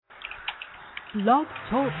Blog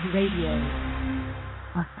Talk Radio.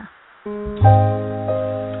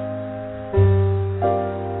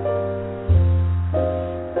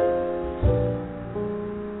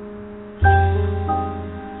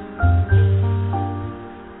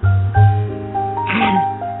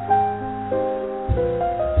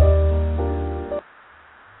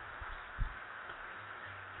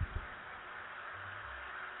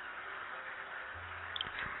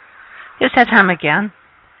 It's that time again.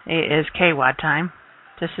 It is KWAD time.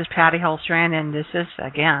 This is Patty Holstrand, and this is,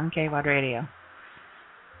 again, KWAD Radio.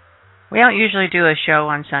 We don't usually do a show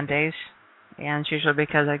on Sundays, and it's usually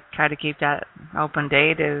because I try to keep that open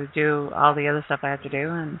day to do all the other stuff I have to do,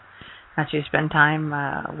 and actually spend time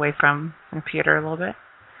away from the computer a little bit.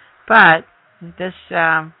 But this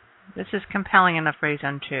is compelling enough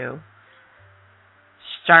reason to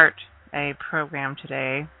start a program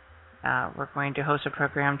today. We're going to host a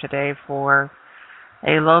program today for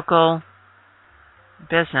a local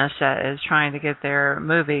business that is trying to get their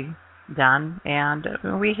movie done, and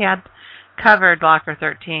we had covered Locker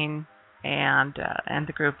 13 and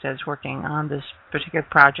the group that's working on this particular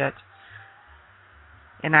project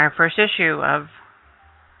in our first issue of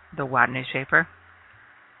the WAD newspaper.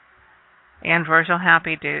 And we're so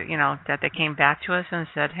happy to that they came back to us and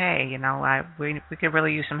said, hey, we could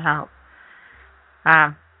really use some help.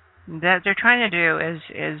 That they're trying to do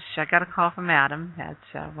is I got a call from Adam,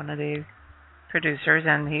 that's one of the producers,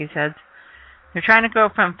 and he said they're trying to go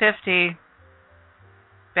from 50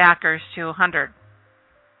 backers to 100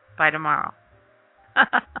 by tomorrow.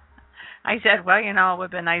 I said, well, it would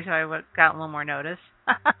have been nice if I would have gotten a little more notice.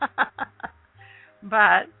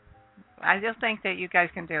 But I just think that you guys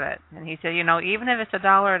can do it. And he said, even if it's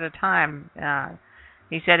 $1 at a time,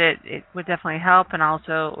 he said it would definitely help, and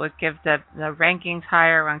also would give the rankings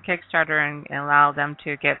higher on Kickstarter and allow them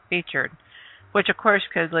to get featured, which of course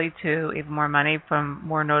could lead to even more money from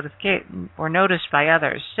more notice by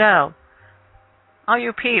others. So, all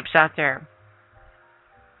you peeps out there,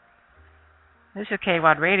 this is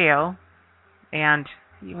KWAD Radio, and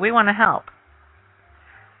we want to help.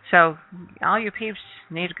 So, all you peeps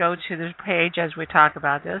need to go to this page as we talk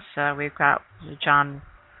about this. We've got John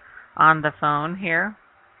on the phone here.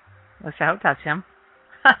 Let's hope that's him.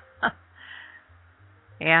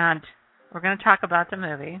 And we're going to talk about the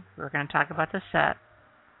movie. We're going to talk about the set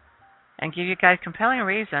and give you guys compelling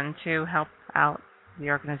reason to help out the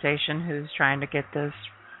organization who's trying to get this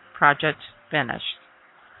project finished.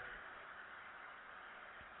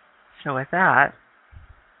 So with that,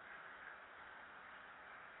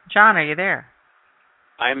 John, are you there?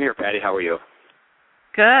 I am here, Patty. How are you?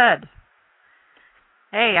 Good.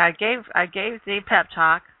 Hey, I gave the pep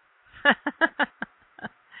talk.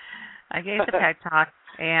 I gave the pep talk,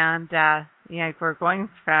 and we're going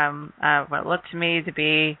from what looked to me to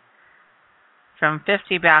be from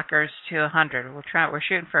 50 backers to 100. We're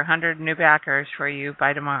shooting for 100 new backers for you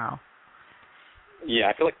by tomorrow. Yeah,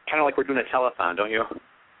 I feel kind of like we're doing a telethon, don't you?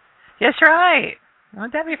 That's right.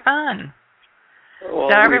 Wouldn't that be fun? Well,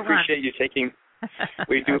 so we appreciate you taking.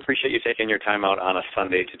 We do appreciate you taking your time out on a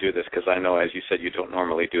Sunday to do this, because I know, as you said, you don't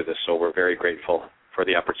normally do this, so we're very grateful for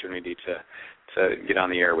the opportunity to get on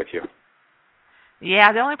the air with you.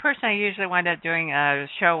 Yeah, the only person I usually wind up doing a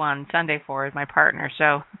show on Sunday for is my partner,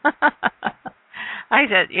 so I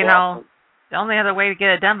said, the only other way to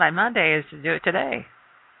get it done by Monday is to do it today.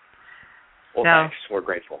 Well, thanks. We're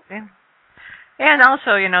grateful. Yeah. And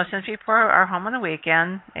also, since people are home on the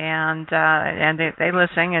weekend and they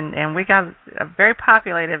listen, and we got very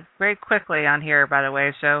populated very quickly on here, by the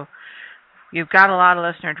way, so you've got a lot of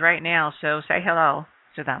listeners right now, so say hello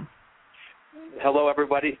to them. Hello,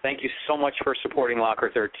 everybody. Thank you so much for supporting Locker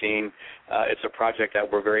 13. It's a project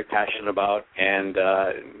that we're very passionate about, and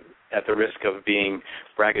at the risk of being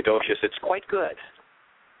braggadocious, it's quite good.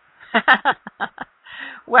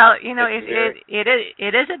 Well, it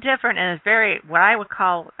is a different, and it's very, what I would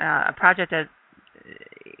call a project that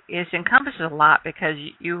encompasses a lot, because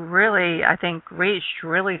you really, I think, reached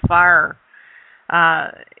really far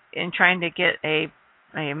in trying to get a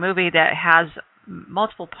movie that has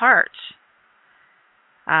multiple parts.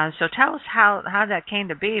 So tell us how that came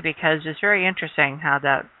to be, because it's very interesting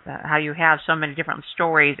how you have so many different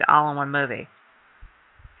stories all in one movie.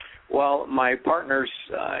 Well, my partners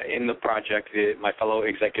in the project, my fellow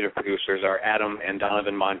executive producers, are Adam and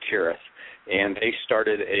Donovan Monteris, and they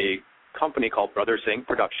started a company called Brothers Inc.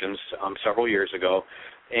 Productions several years ago,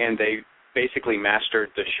 and they basically mastered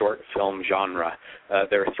the short film genre.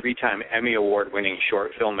 They're 3-time Emmy Award-winning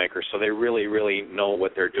short filmmakers, so they really, really know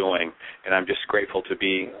what they're doing, and I'm just grateful to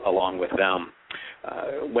be along with them.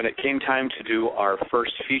 When it came time to do our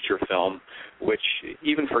first feature film, which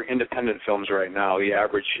even for independent films right now, the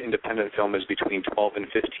average independent film is between $12 and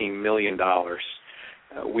 $15 million,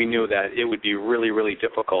 we knew that it would be really, really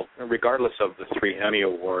difficult, regardless of the 3 Emmy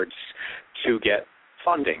Awards, to get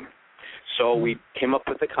funding. So we came up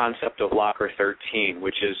with the concept of Locker 13,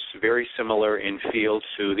 which is very similar in feel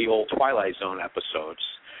to the old Twilight Zone episodes,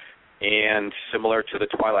 and similar to the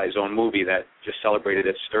Twilight Zone movie that just celebrated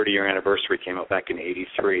its 30-year anniversary, came out back in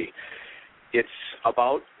 '83. It's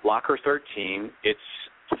about Locker 13. It's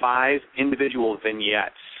 5 individual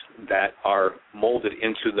vignettes that are molded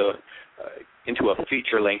into a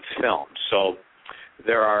feature-length film. So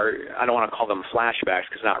there are, I don't want to call them flashbacks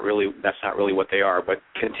because that's not really what they are, but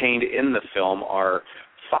contained in the film are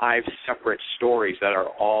 5 separate stories that are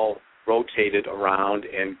all rotated around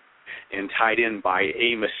and tied in by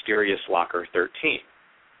a mysterious Locker 13.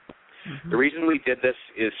 Mm-hmm. The reason we did this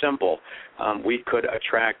is simple. We could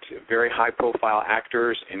attract very high-profile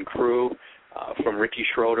actors and crew, from Ricky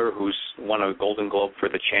Schroeder, who's won a Golden Globe for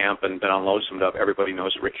The Champ and been on Lonesome Dove. Everybody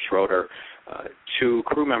knows Ricky Schroeder, to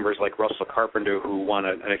crew members like Russell Carpenter, who won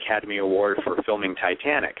an Academy Award for filming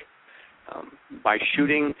Titanic. By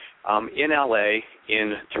shooting in L.A.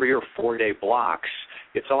 in 3 or 4 day blocks,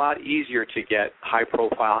 it's a lot easier to get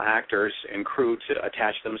high-profile actors and crew to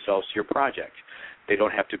attach themselves to your project. They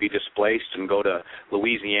don't have to be displaced and go to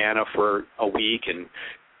Louisiana for a week and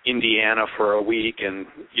Indiana for a week, and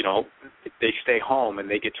they stay home and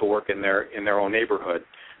they get to work in their own neighborhood.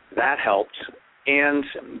 That helped, and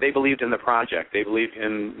they believed in the project. They believed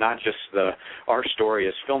in not just our story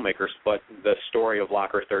as filmmakers, but the story of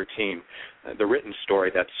Locker 13, the written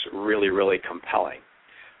story that's really, really compelling.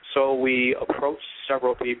 So we approached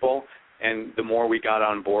several people, and the more we got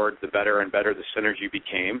on board, the better and better the synergy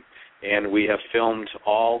became. And we have filmed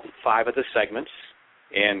all 5 of the segments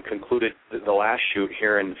and concluded the last shoot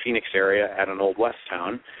here in the Phoenix area at an Old West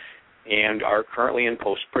town, and are currently in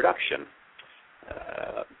post-production.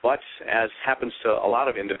 But as happens to a lot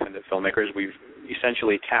of independent filmmakers, we've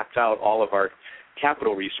essentially tapped out all of our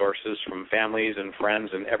capital resources from families and friends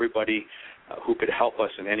and everybody who could help us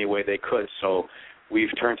in any way they could. So we've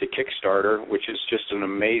turned to Kickstarter, which is just an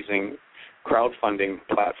amazing crowdfunding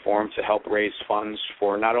platform to help raise funds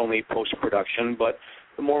for not only post-production, but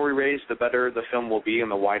the more we raise, the better the film will be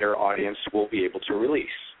and the wider audience will be able to release.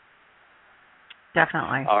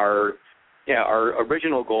 Definitely. Our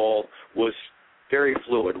original goal was very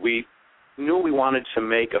fluid. We knew we wanted to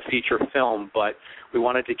make a feature film, but we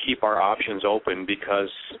wanted to keep our options open because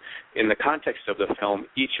in the context of the film,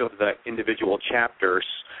 each of the individual chapters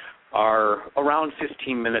are around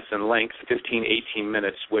 15 minutes in length, 15, 18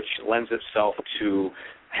 minutes, which lends itself to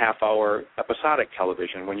half-hour episodic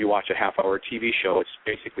television. When you watch a half-hour TV show, it's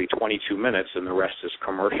basically 22 minutes and the rest is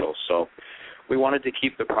commercial. So we wanted to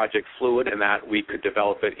keep the project fluid in that we could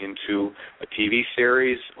develop it into a TV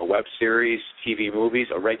series, a web series, TV movies,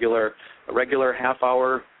 a regular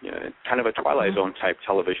half-hour, kind of a Twilight Zone type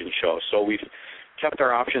television show. So we've kept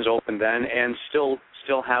our options open then and still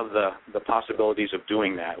have the possibilities of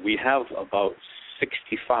doing that. We have about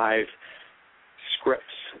 65 scripts,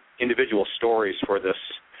 individual stories for this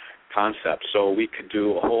concept, so we could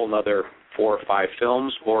do a whole another 4 or 5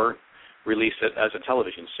 films or release it as a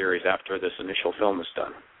television series after this initial film is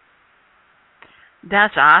done.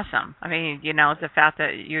 That's awesome. I mean, the fact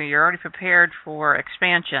that you're already prepared for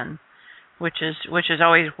expansion, which is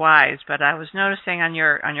always wise. But I was noticing on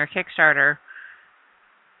your Kickstarter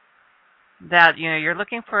that you're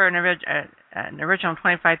looking for an original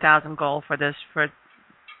 25,000 goal for this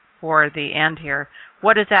for the end here.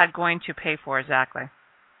 What is that going to pay for exactly?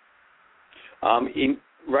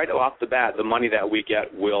 Right off the bat, the money that we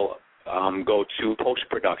get will go to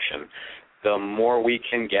post-production. The more we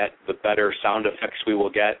can get, the better sound effects we will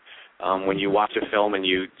get. When you watch a film and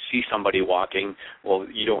you see somebody walking, well,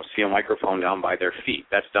 you don't see a microphone down by their feet.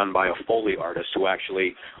 That's done by a Foley artist who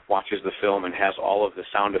actually watches the film and has all of the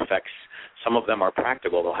sound effects. Some of them are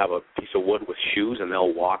practical. They'll have a piece of wood with shoes, and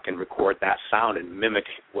they'll walk and record that sound and mimic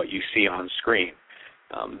what you see on screen.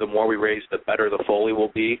 The more we raise, the better the Foley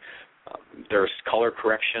will be. There's color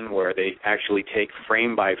correction where they actually take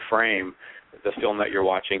frame by frame the film that you're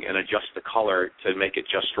watching and adjust the color to make it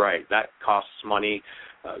just right. That costs money.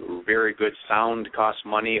 Very good sound costs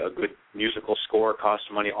money. A good musical score costs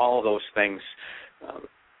money. All of those things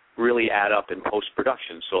really add up in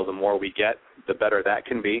post-production. So the more we get, the better that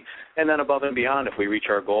can be. And then above and beyond, if we reach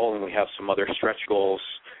our goal, and we have some other stretch goals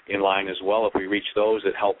in line as well, if we reach those,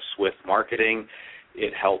 it helps with marketing.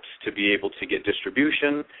 It helps to be able to get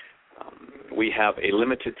distribution. We have a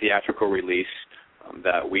limited theatrical release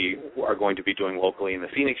that we are going to be doing locally in the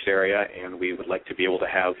Phoenix area, and we would like to be able to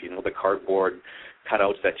have, the cardboard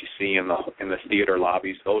cutouts that you see in the theater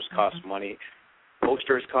lobbies. Those cost money.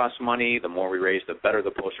 Posters cost money. The more we raise, the better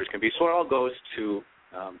the posters can be. So it all goes to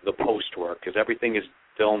the post work, because everything is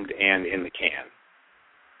filmed and in the can.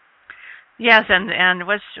 Yes, and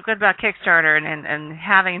what's good about Kickstarter and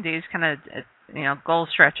having these kind of goal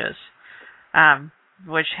stretches,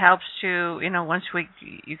 which helps to once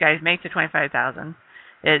you guys make the 25,000,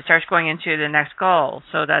 it starts going into the next goal.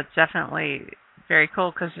 So that's definitely very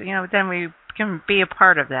cool, because then we can be a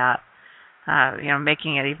part of that.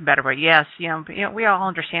 Making it even better. But yes, we all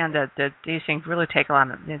understand that these things really take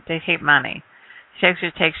they take money.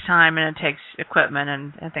 It takes time, and it takes equipment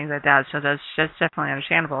and things like that. So that's definitely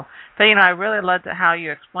understandable. But I really loved how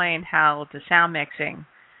you explained how the sound mixing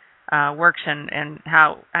works, and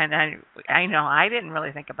how I know I didn't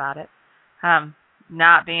really think about it.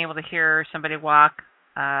 Not being able to hear somebody walk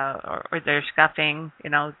or they're scuffing,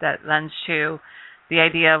 that lends to the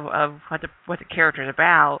idea of what the character is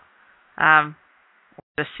about.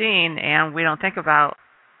 The scene, and we don't think about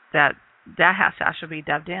that has to actually be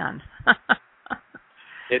dubbed in.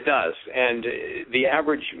 It does, and the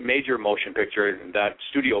average major motion picture, that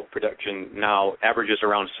studio production now averages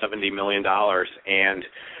around $70 million, and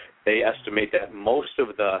they estimate that most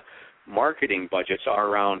of the marketing budgets are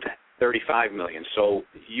around $35 million. So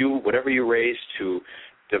whatever you raise to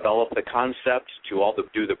develop the concept, to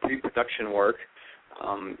do the pre-production work,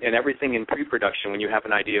 and everything in pre-production, when you have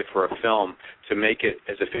an idea for a film, to make it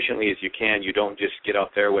as efficiently as you can, you don't just get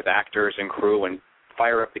out there with actors and crew and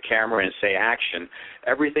fire up the camera and say action.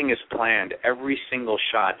 Everything is planned, every single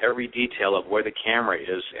shot, every detail of where the camera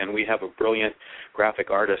is, and we have a brilliant graphic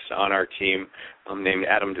artist on our team named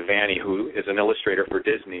Adam Devaney, who is an illustrator for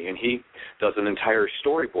Disney, and he does an entire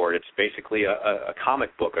storyboard. It's basically a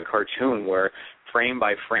comic book, a cartoon, where frame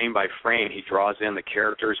by frame by frame he draws in the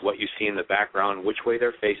characters, what you see in the background, which way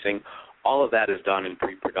they're facing. All of that is done in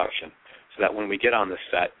pre-production, so that when we get on the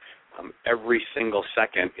set, every single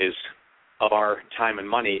second of our time and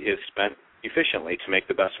money is spent efficiently to make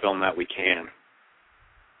the best film that we can.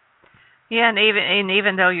 Yeah, and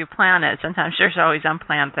even though you plan it, sometimes there's always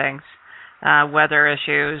unplanned things, weather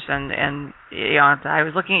issues, and I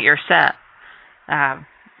was looking at your set.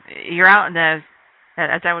 You're out in the,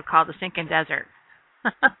 as I would call, the sinking desert.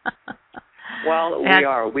 Well, we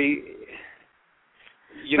are. The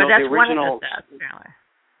original.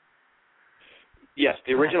 Yes,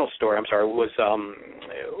 the original story,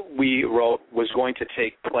 was going to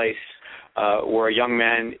take place where a young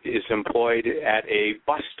man is employed at a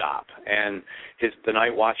bus stop, and the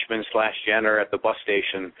night watchman / janitor at the bus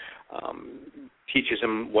station teaches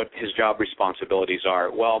him what his job responsibilities are.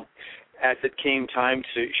 Well, as it came time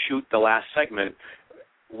to shoot the last segment,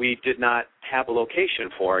 we did not have a location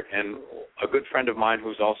for it, and a good friend of mine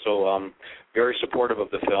who's also very supportive of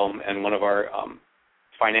the film and one of our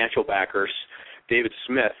financial backers, David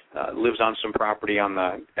Smith, lives on some property on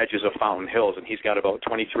the edges of Fountain Hills, and he's got about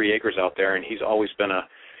 23 acres out there, and he's always been a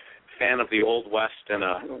fan of the Old West and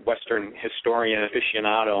a Western historian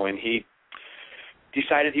aficionado, and he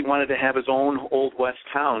decided he wanted to have his own Old West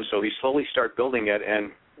town, so he slowly started building it,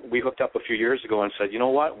 and we hooked up a few years ago and said, you know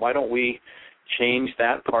what, why don't we change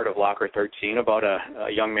that part of Locker 13 about a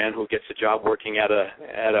young man who gets a job working at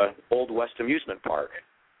a Old West amusement park.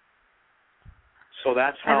 So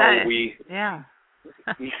that's how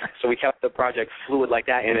so we kept the project fluid like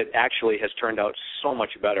that, and it actually has turned out so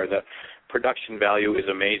much better. The production value is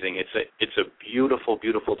amazing. It's a beautiful,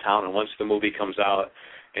 beautiful town, and once the movie comes out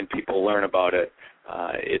and people learn about it,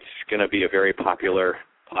 it's going to be a very popular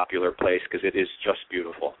place because it is just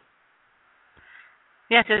beautiful.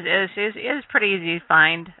 Yes, it is pretty easy to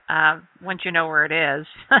find once you know where it is.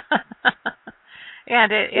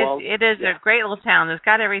 And it is a great little town. It's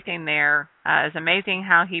got everything there. It's amazing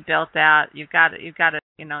how he built that. You've got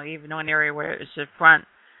even one area where it's a front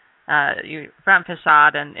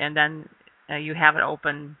facade, and then you have an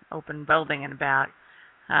open building in the back.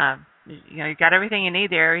 You've got everything you need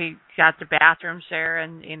there. You got the bathrooms there,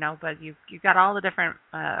 and but you've got all the different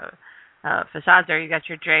facades there. You got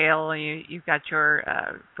your jail, you've got your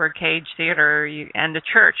birdcage theater, and the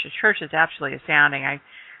church. The church is absolutely astounding.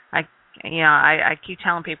 I keep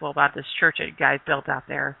telling people about this church that you guys built out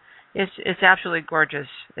there. It's absolutely gorgeous.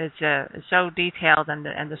 It's so detailed, and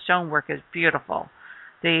the stonework is beautiful.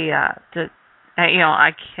 I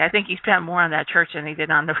think he spent more on that church than he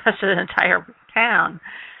did on the rest of the entire town.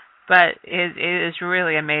 But it is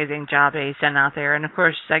really amazing job that he sent out there. And of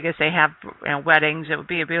course, I guess they have weddings. It would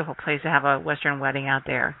be a beautiful place to have a Western wedding out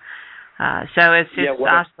there. So it's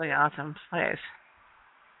absolutely awesome place.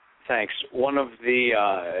 Thanks. One of the,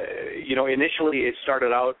 initially it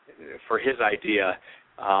started out for his idea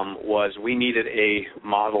was we needed a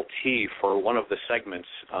Model T for one of the segments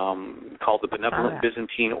called the Benevolent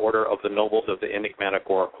Byzantine Order of the Nobles of the Enigmatic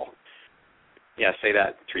Oracle. Yeah, say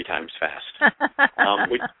that 3 times fast.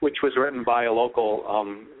 Which was written by a local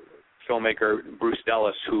filmmaker, Bruce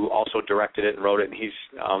Dellis, who also directed it and wrote it, and he's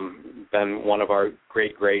been one of our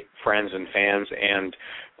great friends and fans and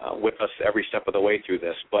with us every step of the way through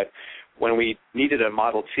this. But when we needed a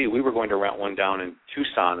Model T, we were going to rent one down in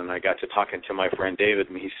Tucson, and I got to talking to my friend David,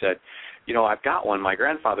 and he said, I've got one. My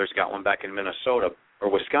grandfather's got one back in Minnesota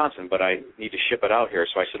or Wisconsin, but I need to ship it out here.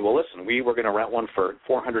 So I said, well, listen, we were going to rent one for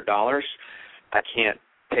 $400. I can't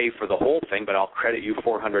pay for the whole thing, but I'll credit you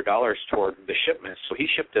 $400 toward the shipment. So he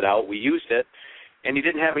shipped it out. We used it, and he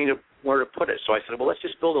didn't have anywhere to put it. So I said, well, let's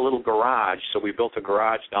just build a little garage. So we built a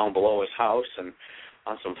garage down below his house and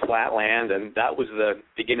on some flat land, and that was the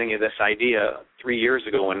beginning of this idea 3 years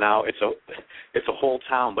ago. And now it's a whole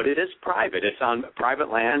town, but it is private. It's on private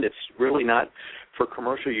land. It's really not for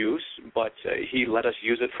commercial use, but he let us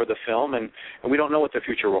use it for the film, and we don't know what the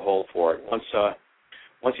future will hold for it.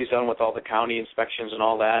 Once he's done with all the county inspections and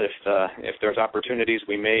all that, if there's opportunities,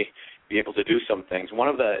 we may be able to do some things. One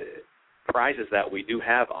of the prizes that we do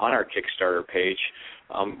have on our Kickstarter page,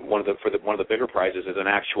 one of the bigger prizes is an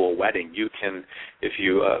actual wedding. You can, if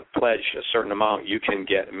you pledge a certain amount, you can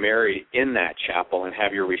get married in that chapel and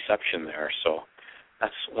have your reception there. So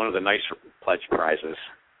that's one of the nice pledge prizes.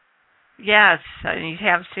 Yes, you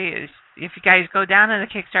have to see if you guys go down to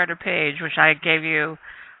the Kickstarter page, which I gave you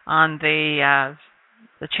on the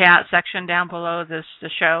chat section down below the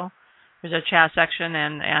show. There's a chat section,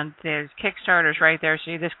 and there's Kickstarter's right there,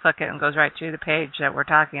 so you just click it and it goes right to the page that we're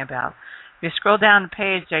talking about. If you scroll down the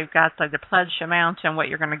page, they've got like the pledge amount and what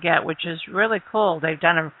you're going to get, which is really cool.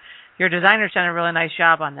 Your designer's done a really nice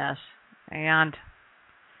job on this, and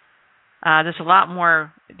there's a lot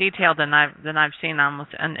more detail than I've seen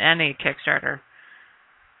almost in any Kickstarter.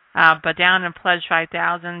 But down in Pledge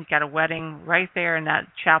 5,000, you got a wedding right there in that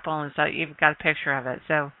chapel, and so you've got a picture of it.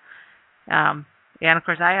 So, and of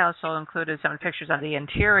course, I also included some pictures of the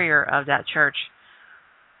interior of that church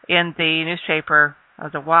in the newspaper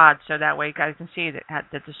of the WAD, so that way you guys can see that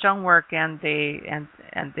the stonework and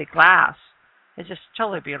the glass is just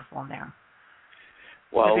totally beautiful in there.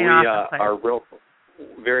 Well, we are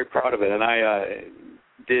very proud of it, and I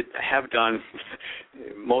have done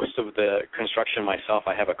most of the construction myself.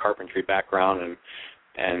 I have a carpentry background,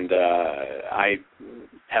 and I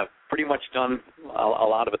have pretty much done a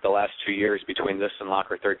lot of it the last 2 years between this and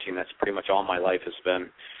Locker 13. That's pretty much all my life has been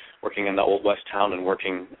working in the Old West town and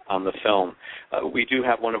working on the film. We do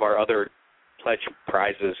have one of our other pledge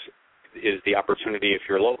prizes is the opportunity, if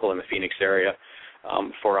you're local in the Phoenix area,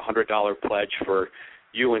 for a $100 pledge for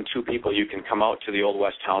you and 2 people. You can come out to the Old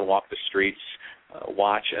West town, walk the streets,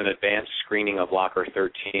 watch an advanced screening of Locker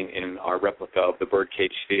 13 in our replica of the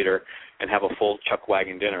Birdcage Theater, and have a full chuck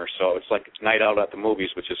wagon dinner. So it's like a night out at the movies,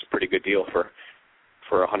 which is a pretty good deal for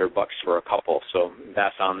 $100 for a couple. So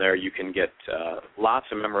that's on there. You can get lots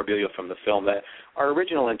of memorabilia from the film. That our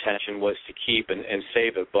original intention was to keep and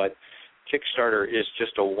save it, but Kickstarter is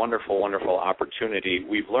just a wonderful, wonderful opportunity.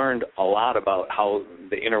 We've learned a lot about how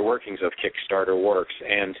the inner workings of Kickstarter works,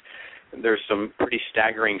 and there's some pretty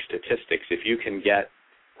staggering statistics. If you can get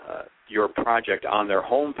your project on their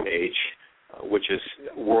homepage, which is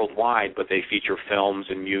worldwide, but they feature films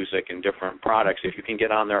and music and different products, if you can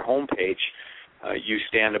get on their homepage, you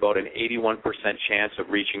stand about an 81% chance of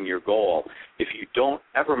reaching your goal. If you don't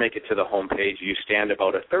ever make it to the homepage, you stand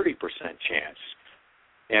about a 30% chance.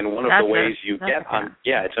 And one of the ways you get on,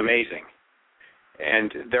 it's amazing.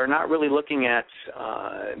 And they're not really looking at,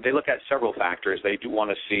 they look at several factors. They do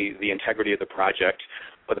want to see the integrity of the project,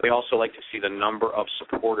 but they also like to see the number of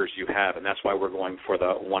supporters you have, and that's why we're going for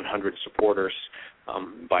the 100 supporters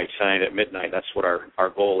by tonight at midnight. That's what our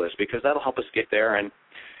goal is, because that'll help us get there. And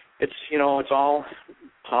it's, it's all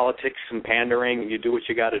politics and pandering. You do what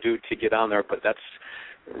you got to do to get on there, but that's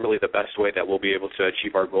really the best way that we'll be able to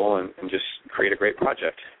achieve our goal and just create a great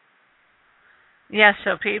project. Yes,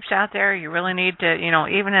 so peeps out there, you really need to,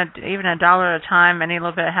 even a dollar at a time, any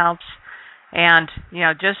little bit helps. And,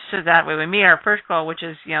 just so that way we meet our first goal, which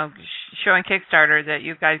is, showing Kickstarter that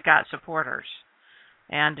you guys got supporters.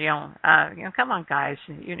 And, come on, guys.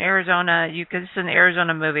 You're in Arizona. This is an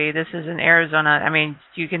Arizona movie. This is in Arizona. I mean,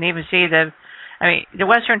 you can even see the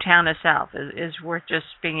western town itself is worth just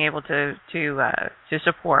being able to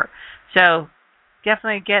support. So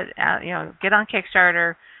definitely get on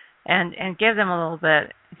Kickstarter and give them a little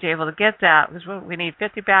bit to be able to get that, because we need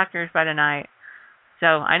 50 backers by tonight. So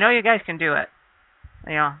I know you guys can do it.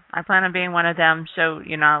 I plan on being one of them. So,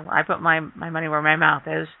 I put my money where my mouth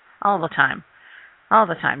is all the time. All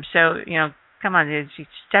the time. So, come on, you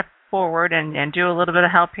step forward and do a little bit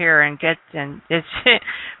of help here and it's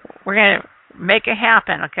we're gonna make it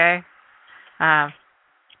happen, okay?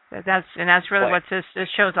 That's really what this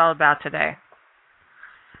show's all about today.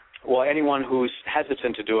 Well, anyone who's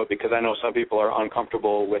hesitant to do it, because I know some people are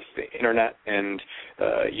uncomfortable with the internet and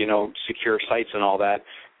secure sites and all that.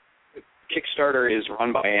 Kickstarter is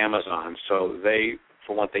run by Amazon, so they,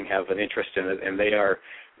 for one thing, have an interest in it, and they are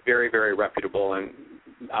very, very reputable and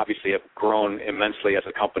obviously have grown immensely as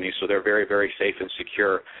a company, so they're very, very safe and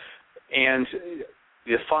secure. And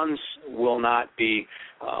the funds will not be,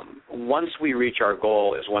 once we reach our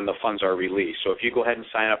goal is when the funds are released. So if you go ahead and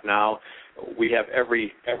sign up now, we have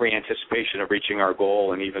every anticipation of reaching our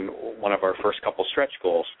goal and even one of our first couple stretch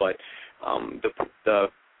goals. But the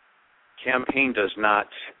campaign does not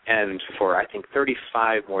end for, I think,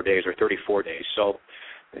 35 more days or 34 days. So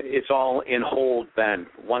it's all in hold then.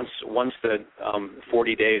 Once the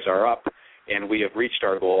 40 days are up and we have reached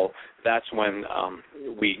our goal, that's when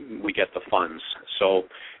we get the funds. So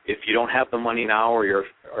if you don't have the money now or you're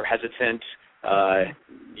hesitant,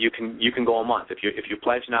 you can go a month. If you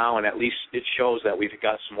pledge now, and at least it shows that we've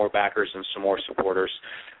got some more backers and some more supporters,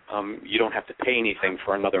 you don't have to pay anything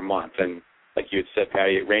for another month. And like you had said,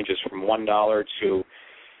 Patty, it ranges from $1 to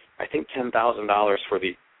I think $10,000 for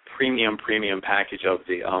the premium package of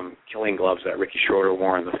the killing gloves that Ricky Schroeder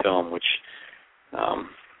wore in the film, which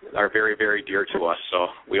are very, very dear to us. So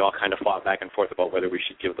we all kind of fought back and forth about whether we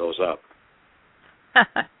should give those up.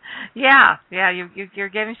 Yeah, you're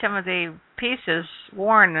giving some of the pieces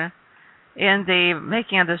worn in the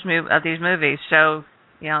making of these movies. So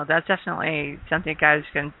that's definitely something guys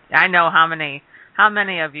can. I know how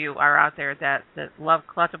many of you are out there that love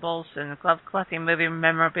collectibles and love collecting movie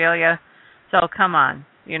memorabilia. So come on,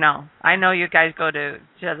 I know you guys go to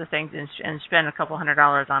other things and spend a couple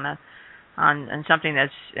 $100 on something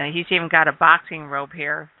that's. He's even got a boxing robe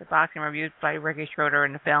here, the boxing robe used by Ricky Schroeder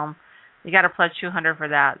in the film. You got to pledge $200 for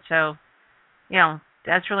that. So,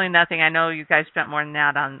 that's really nothing. I know you guys spent more than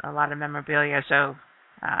that on a lot of memorabilia. So,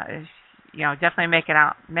 definitely make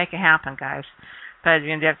it happen, guys. But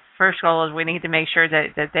the first goal is we need to make sure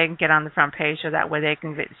that they can get on the front page so that way they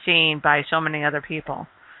can get seen by so many other people.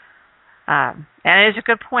 And it is a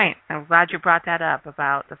good point. I'm glad you brought that up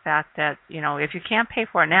about the fact that, if you can't pay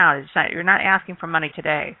for it now, you're not asking for money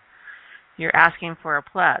today. You're asking for a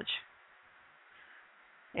pledge.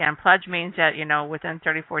 And pledge means that, within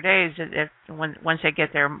 34 days, once they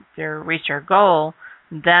get reach their goal,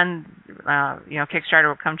 then, Kickstarter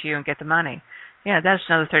will come to you and get the money. Yeah, that's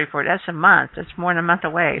another 34. That's a month. That's more than a month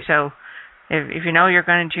away. So if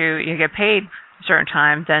you get paid a certain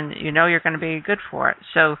time, then you're going to be good for it.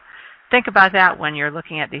 So think about that when you're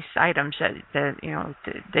looking at these items that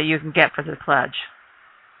you can get for the pledge.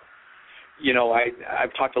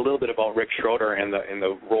 I've talked a little bit about Rick Schroeder and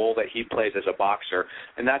the role that he plays as a boxer,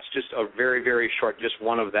 and that's just a very, very short, just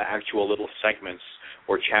one of the actual little segments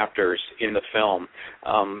or chapters in the film.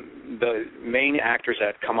 The main actors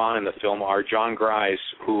that come on in the film are John Grise,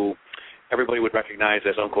 who everybody would recognize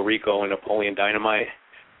as Uncle Rico in Napoleon Dynamite.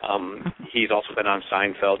 He's also been on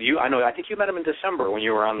Seinfeld. I think you met him in December when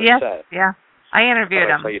you were on the set. Yeah. I interviewed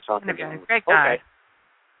him. Great guy. Okay.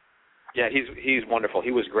 Yeah, he's wonderful.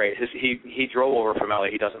 He was great. He drove over from LA.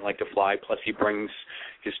 He doesn't like to fly. Plus, he brings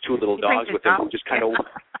his two little dogs with him, who just kind of,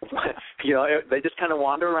 they just kind of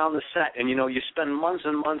wander around the set. And you spend months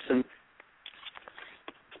and months and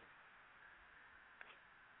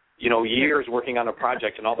years working on a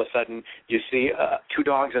project, and all of a sudden you see two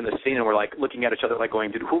dogs in the scene, and we're like looking at each other like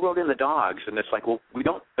going, "Dude, who wrote in the dogs?" And it's like, "Well,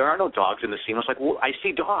 there are no dogs in the scene." I was like, "Well, I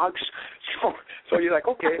see dogs." So you're like,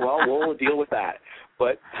 "Okay, well, we'll deal with that."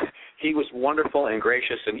 But he was wonderful and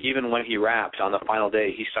gracious, and even when he wrapped on the final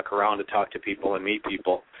day, he stuck around to talk to people and meet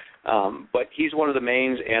people. But he's one of the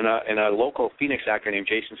mains, and a local Phoenix actor named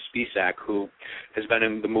Jason Spisak, who has been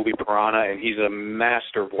in the movie Piranha, and he's a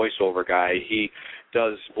master voiceover guy. He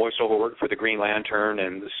does voiceover work for the Green Lantern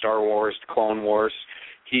and the Star Wars, Clone Wars.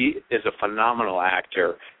 He is a phenomenal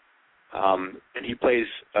actor, and he plays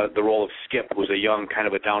the role of Skip, who's a young, kind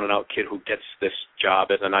of a down-and-out kid who gets this job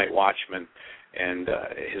as a night watchman. And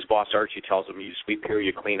his boss, Archie, tells him, "You sweep here,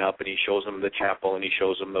 you clean up," and he shows him the chapel, and he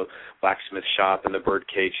shows him the blacksmith shop and the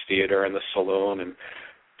Birdcage Theater and the saloon, and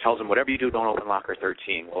tells him, "Whatever you do, don't open Locker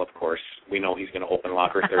 13. Well, of course, we know he's going to open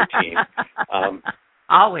Locker 13.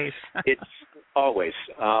 Always. It's always.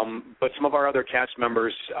 But some of our other cast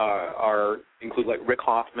members include like Rick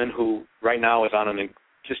Hoffman, who right now is on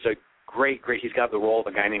just a great, he's got the role of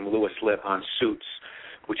a guy named Louis Litt on Suits,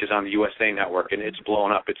 which is on the USA Network, and it's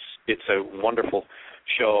blown up. It's a wonderful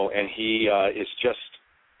show, and he is just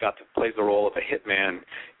got to play the role of a hitman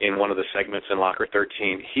in one of the segments in Locker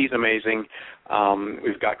 13. He's amazing.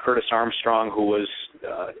 We've got Curtis Armstrong, who was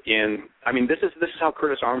this is how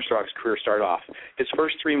Curtis Armstrong's career started off. His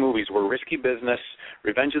first 3 movies were Risky Business,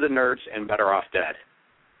 Revenge of the Nerds, and Better Off Dead.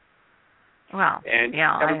 Wow. And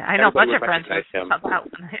I know a bunch of friends about that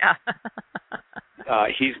one. Yeah.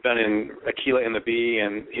 He's been in Aquila and the Bee,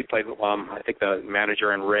 and he played, I think, the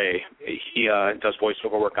manager in Ray. He does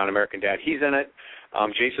voiceover work on American Dad. He's in it.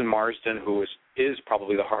 Jason Marsden, who is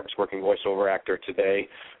probably the hardest working voiceover actor today.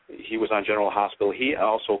 He was on General Hospital. He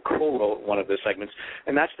also co-wrote one of the segments,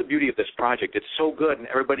 and that's the beauty of this project. It's so good, and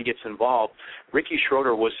everybody gets involved. Ricky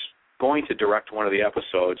Schroeder was going to direct one of the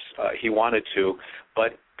episodes. He wanted to,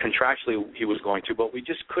 but contractually he was going to, but we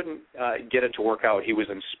just couldn't get it to work out. He was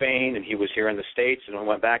in Spain, and he was here in the States, and we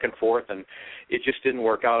went back and forth, and it just didn't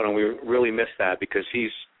work out, and we really missed that because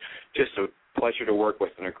he's just a pleasure to work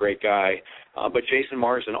with and a great guy. But Jason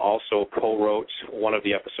Marsden also co-wrote one of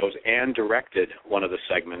the episodes and directed one of the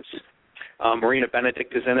segments. Marina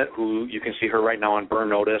Benedict is in it, who you can see her right now on Burn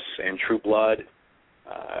Notice and True Blood.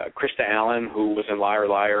 Krista Allen, who was in Liar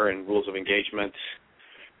Liar and Rules of Engagement.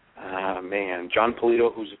 John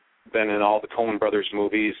Polito, who's been in all the Coen Brothers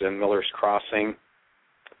movies and Miller's Crossing.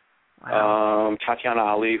 Wow. Tatiana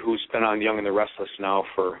Ali, who's been on Young and the Restless now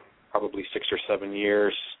for probably 6 or 7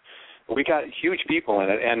 years. We got huge people in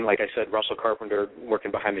it, and like I said, Russell Carpenter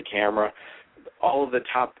working behind the camera. All of the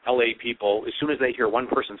top LA people, as soon as they hear one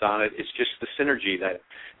person's on it, it's just the synergy that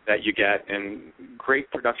you get, and great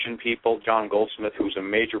production people. John Goldsmith, who's a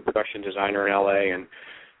major production designer in LA, and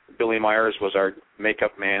Billy Myers was our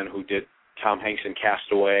makeup man who did Tom Hanks in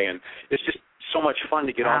Castaway, and it's just so much fun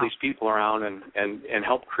to get all these people around and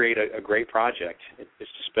help create a great project. It's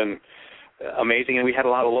just been amazing, and we had a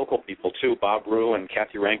lot of local people too. Bob Rue and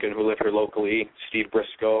Kathy Rankin, who live here locally, Steve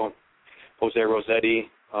Briscoe, Jose Rossetti,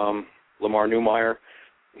 Lamar Newmeyer,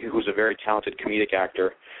 who's a very talented comedic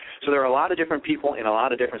actor. So there are a lot of different people in a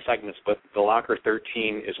lot of different segments, but the Locker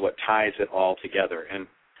 13 is what ties it all together, and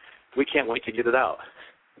we can't wait to get it out.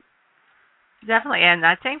 Definitely, and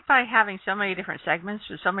I think by having so many different segments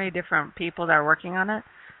with so many different people that are working on it,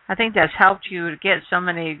 I think that's helped you get so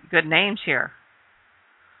many good names here.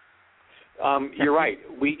 You're right.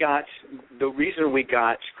 The reason we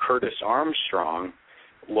got Curtis Armstrong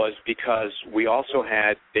was because we also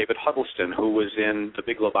had David Huddleston, who was in The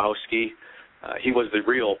Big Lebowski. He was the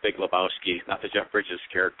real Big Lebowski, not the Jeff Bridges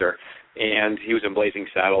character, and he was in Blazing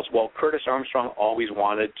Saddles. Well, Curtis Armstrong always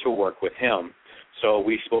wanted to work with him, so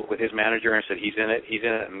we spoke with his manager and said, he's in it,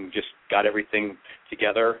 and just got everything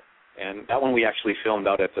together. And that one we actually filmed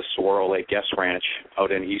out at the Saguaro Lake Guest Ranch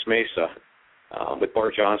out in East Mesa. With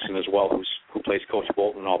Bart Johnson as well, who plays Coach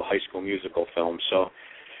Bolton in all the High School Musical films. So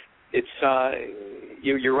it's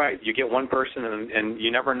you're right. You get one person, and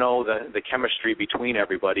you never know the chemistry between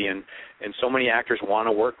everybody. And so many actors want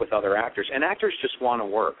to work with other actors, and actors just want to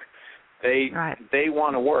work. They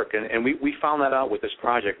want to work, and we found that out with this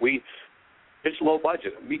project. It's low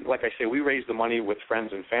budget. Like I say, we raised the money with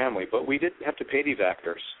friends and family, but we didn't have to pay these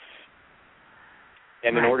actors.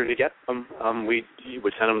 And in order to get them, we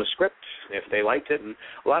would send them the script if they liked it. And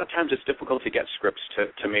a lot of times it's difficult to get scripts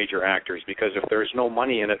to major actors because if there's no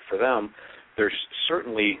money in it for them, there's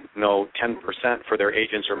certainly no 10% for their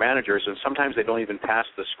agents or managers, and sometimes they don't even pass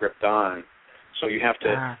the script on. So you have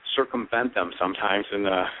to circumvent them sometimes and,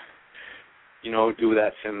 do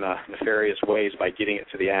that in nefarious ways by getting it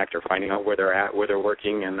to the actor, finding out where they're at, where they're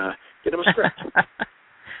working, and get them a script.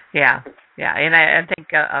 Yeah, and I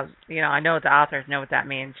think I know the authors know what that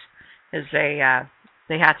means. Is they have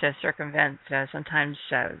to circumvent sometimes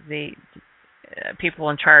the people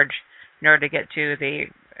in charge in order to get to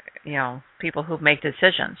the people who make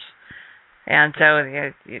decisions, and so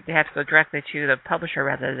they have to go directly to the publisher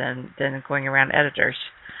rather than going around editors.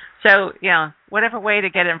 So whatever way to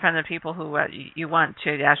get in front of the people who you want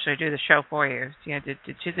to actually do the show for you, to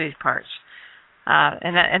do these parts.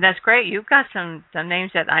 And that's great. You've got some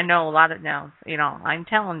names that I know a lot of now. I'm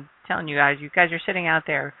telling you guys are sitting out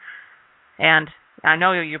there, and I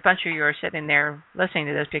know a bunch of you are sitting there listening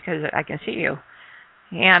to this because I can see you,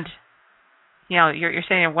 and you're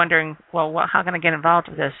sitting there wondering, well, how can I get involved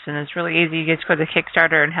with this? And it's really easy. You just go to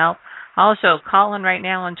Kickstarter and help. Also, call in right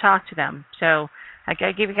now and talk to them. So I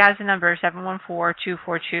give you guys the number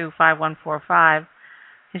 714-242-5145.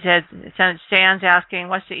 He said, Stan's asking,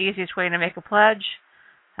 what's the easiest way to make a pledge?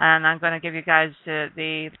 And I'm going to give you guys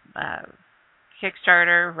the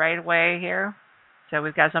Kickstarter right away here. So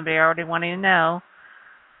we've got somebody already wanting to know.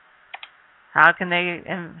 how can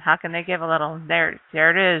they give a little? There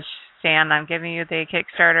it is, Stan. I'm giving you the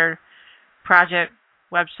Kickstarter project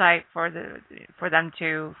website for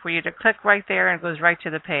you to click right there, and it goes right to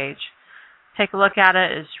the page. Take a look at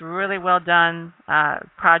it. It's really well done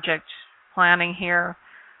project planning here.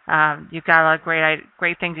 You've got a lot of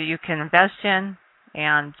great things that you can invest in,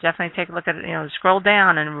 and definitely take a look at it. Scroll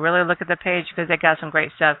down and really look at the page because they got some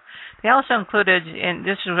great stuff. They also included, and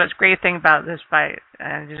this is what's great thing about this.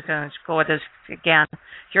 I'm just going to go with this again.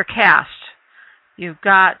 Your cast. You've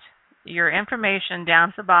got your information down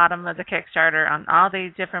to the bottom of the Kickstarter on all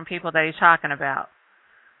these different people that he's talking about.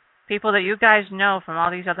 People that you guys know from all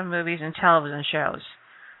these other movies and television shows.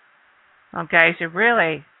 Okay, so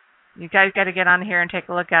really, you guys got to get on here and take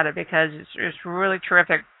a look at it because it's a really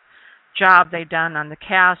terrific job they've done on the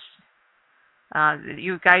cast.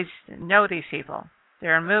 You guys know these people.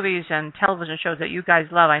 They're in movies and television shows that you guys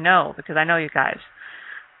love. I know because I know you guys.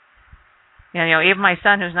 Even my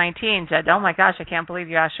son, who's 19, said, "Oh my gosh, I can't believe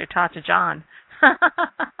you actually talked to John."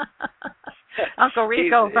 Uncle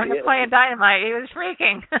Rico from Napoleon Dynamite. He was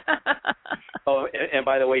freaking. Oh, and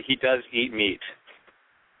by the way, he does eat meat.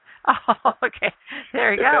 Oh, okay.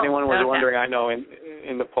 There you go. If anyone was wondering, I know in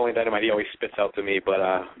Napoleon Dynamite he always spits out the meat, but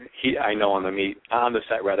I know on the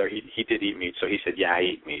set rather he did eat meat, so he said, "Yeah, I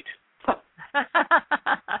eat meat."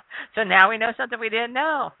 So now we know something we didn't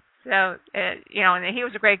know. So and he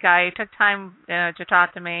was a great guy. He took time to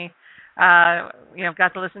talk to me.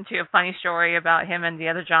 Got to listen to a funny story about him and the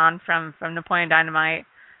other John from Napoleon Dynamite.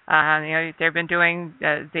 They've been doing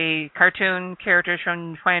the cartoon characters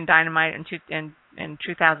from Napoleon Dynamite in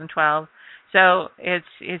 2012. So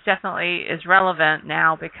it's definitely is relevant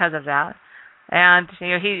now because of that. And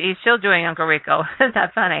he's still doing Uncle Rico. Isn't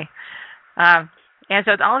that funny? And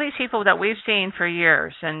so all these people that we've seen for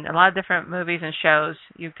years and a lot of different movies and shows,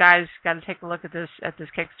 you guys got to take a look at this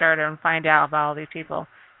Kickstarter and find out about all these people.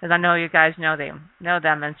 Because I know you guys know them,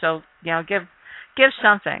 and so give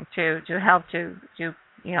something to help to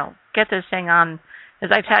get this thing on. As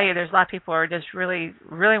I tell you, there's a lot of people who are just really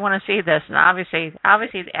want to see this, and obviously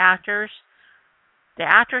the actors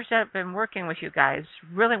that have been working with you guys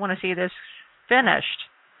really want to see this finished,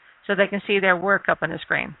 so they can see their work up on the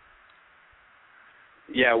screen.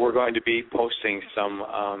 Yeah, we're going to be posting some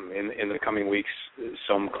in the coming weeks,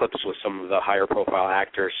 some clips with some of the higher profile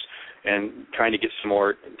actors, and trying to get some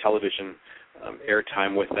more television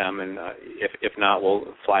airtime with them. And if not,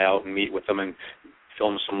 we'll fly out and meet with them and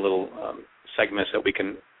film some little segments that we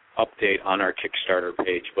can update on our Kickstarter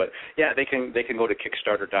page. But yeah, they can go to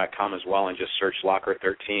Kickstarter.com as well and just search Locker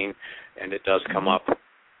 13, and it does come up.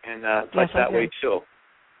 And that's that way too.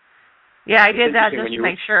 Yeah, I did that just to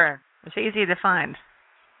make sure. It's easy to find.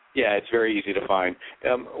 Yeah, it's very easy to find.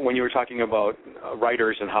 When you were talking about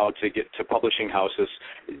writers and how to get to publishing houses,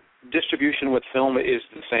 distribution with film is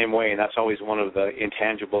the same way, and that's always one of the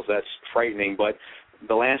intangibles that's frightening. But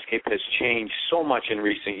the landscape has changed so much in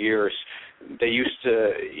recent years. They used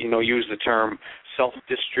to, use the term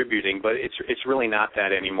self-distributing, but it's really not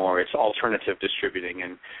that anymore. It's alternative distributing,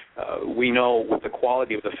 and we know with the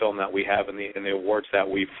quality of the film that we have and the awards that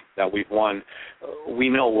we've won, we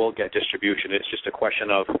know we'll get distribution. It's just a question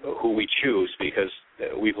of who we choose, because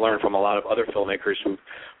we've learned from a lot of other filmmakers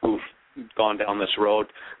who've gone down this road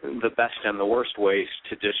the best and the worst ways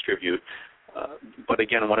to distribute. But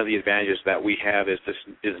again, one of the advantages that we have is this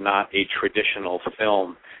is not a traditional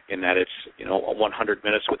film in that it's 100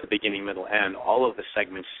 minutes with the beginning, middle, end. All of the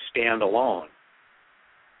segments stand alone,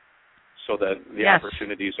 so that the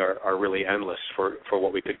opportunities are really endless for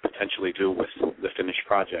what we could potentially do with the finished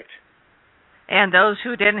project. And those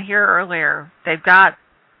who didn't hear earlier, they've got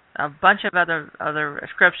a bunch of other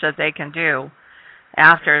scripts that they can do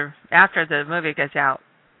after the movie gets out.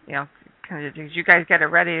 You guys get it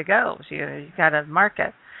ready to go. So you got to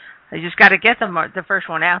market. You just got to get the first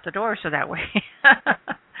one out the door, so that way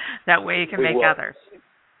you can make others.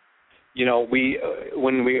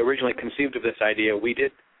 When we originally conceived of this idea, we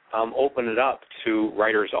did open it up to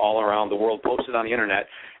writers all around the world, posted on the internet,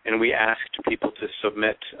 and we asked people to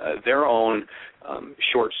submit their own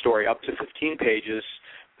short story up to 15 pages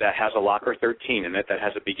that has a Locker 13 in it, that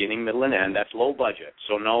has a beginning, middle, and end. That's low budget,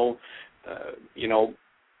 so no,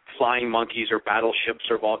 flying monkeys or battleships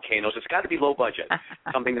or volcanoes. It's got to be low budget,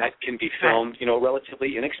 something that can be filmed,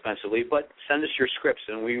 relatively inexpensively. But send us your scripts,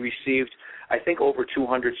 and we received, I think, over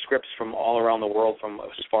 200 scripts from all around the world, from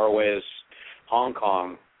as far away as Hong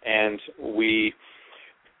Kong, and we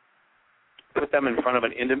put them in front of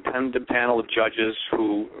an independent panel of judges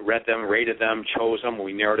who read them, rated them, chose them.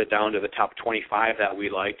 We narrowed it down to the top 25 that we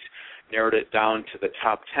liked, narrowed it down to the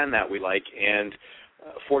top 10 that we like, and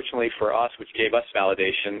fortunately for us, which gave us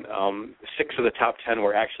validation, 6 of the top 10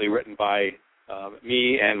 were actually written by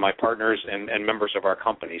me and my partners and members of our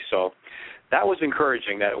company. So that was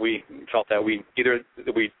encouraging, that we felt that we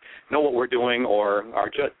know what we're doing, or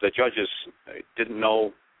the judges didn't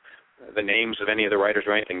know the names of any of the writers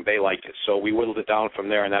or anything. They liked it. So we whittled it down from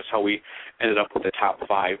there, and that's how we ended up with the top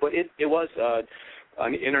 5. But it was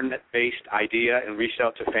an internet-based idea, and reached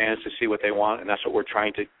out to fans to see what they want, and that's what we're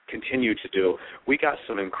trying to continue to do. We got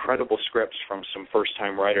some incredible scripts from some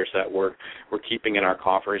first-time writers that we're keeping in our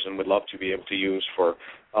coffers and would love to be able to use for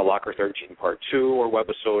a Locker 13 Part 2 or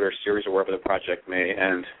webisode or series or wherever the project may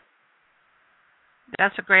end.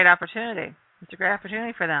 That's a great opportunity. It's a great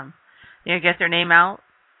opportunity for them. Get their name out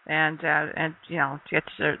and get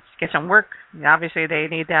some work. Obviously, they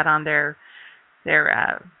need that on their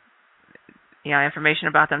information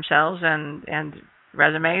about themselves and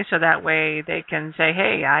resume, so that way they can say,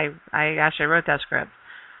 hey, I actually wrote that script.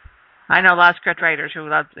 I know a lot of script writers who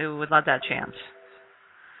would love that chance.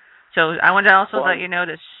 So I want to also let you know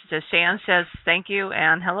that Stan says thank you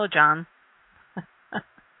and hello, John.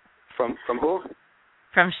 From who?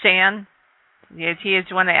 From Stan. He is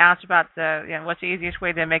the one that asked about what's the easiest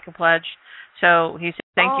way to make a pledge. So he said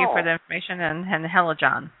thank you for the information and hello,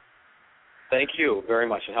 John. Thank you very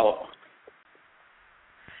much and hello.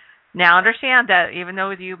 Now, understand that even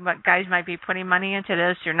though you guys might be putting money into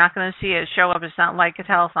this, you're not going to see it show up. It's not like a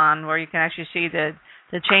telethon where you can actually see the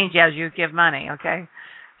change as you give money, okay?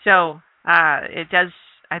 So it does,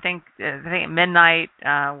 I think midnight,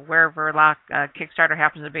 wherever Kickstarter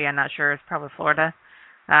happens to be, I'm not sure, it's probably Florida,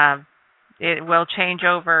 it will change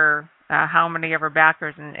over how many of our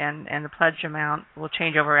backers and the pledge amount will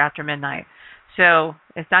change over after midnight. So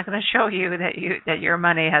it's not going to show you that your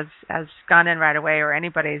money has gone in right away or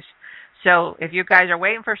anybody's. So if you guys are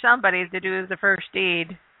waiting for somebody to do the first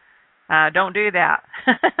deed, don't do that.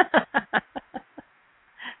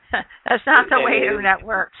 That's not the way internet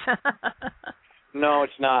works. No,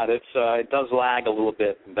 it's not. It does lag a little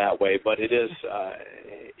bit that way, but it is.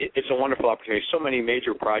 It's a wonderful opportunity. So many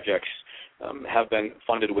major projects have been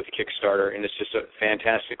funded with Kickstarter, and it's just a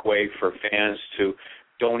fantastic way for fans to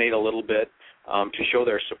donate a little bit. To show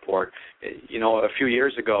their support. A few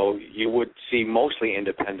years ago, you would see mostly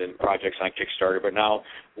independent projects on Kickstarter, but now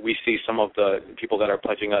we see some of the people that are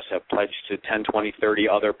pledging us have pledged to 10, 20, 30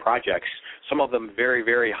 other projects, some of them very,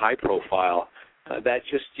 very high profile. That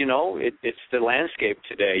just, it's the landscape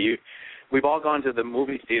today. We've all gone to the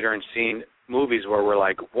movie theater and seen movies where we're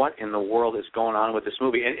like, what in the world is going on with this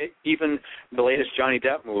movie? And even the latest Johnny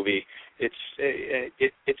Depp movie,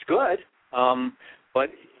 it's good, but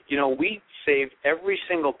we saved every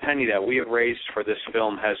single penny that we have raised for this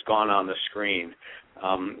film has gone on the screen.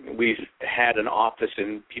 We've had an office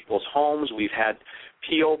in people's homes. We've had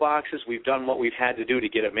P.O. boxes. We've done what we've had to do to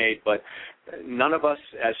get it made, but none of us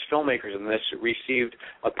as filmmakers in this received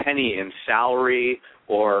a penny in salary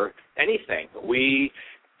or anything.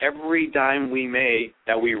 Every dime we made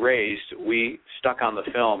that we raised, we stuck on the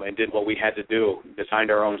film and did what we had to do, designed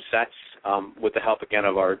our own sets with the help, again,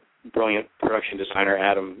 of our brilliant production designer,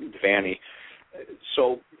 Adam Vanny.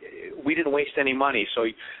 So we didn't waste any money. So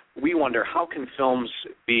we wonder, how can films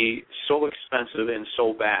be so expensive and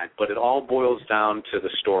so bad? But it all boils down to the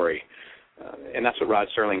story. And that's what Rod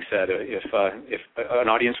Serling said. If an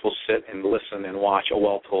audience will sit and listen and watch a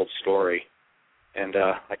well-told story, and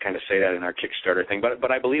I kind of say that in our Kickstarter thing,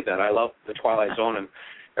 but I believe that. I love The Twilight Zone, and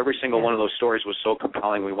every single one of those stories was so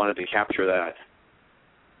compelling, we wanted to capture that.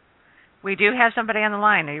 We do have somebody on the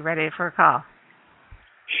line. Are you ready for a call?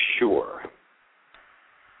 Sure.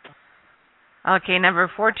 Okay, number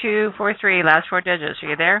 4243, last 4 digits. Are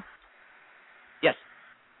you there? Yes.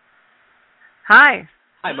 Hi.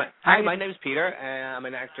 Hi, my name is Peter. I'm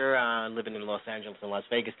an actor living in Los Angeles and Las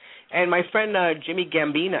Vegas. And my friend Jimmy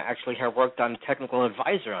Gambina actually had worked on technical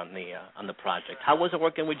advisor on the project. How was it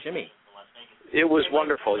working with Jimmy? It was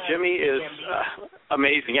wonderful. Jimmy is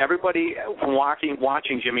amazing. Everybody from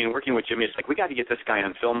watching Jimmy and working with Jimmy is like, we got to get this guy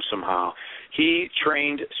on film somehow. He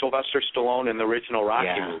trained Sylvester Stallone in the original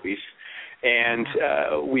Rocky movies, and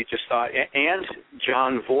we just thought, and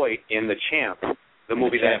John Voight in The Champ, the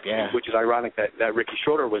movie which is ironic that Ricky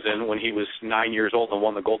Schroeder was in when he was 9 years old and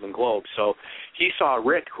won the Golden Globe. So he saw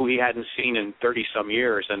Rick, who he hadn't seen in 30-some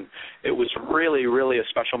years, and it was really, really a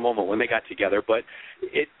special moment when they got together. But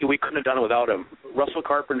we couldn't have done it without him. Russell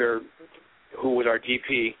Carpenter, who was our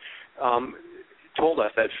DP, told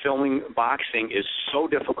us that filming boxing is so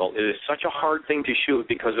difficult. It is such a hard thing to shoot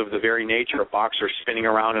because of the very nature of boxers spinning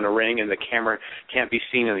around in a ring, and the camera can't be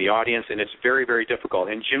seen in the audience, and it's very, very difficult.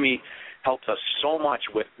 And Jimmy helped us so much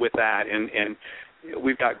with that, and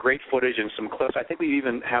we've got great footage and some clips. I think we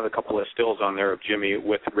even have a couple of stills on there of Jimmy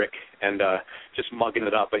with Rick and just mugging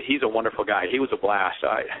it up. But he's a wonderful guy. He was a blast.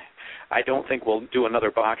 I don't think we'll do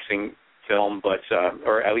another boxing film, but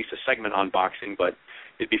or at least a segment on boxing. But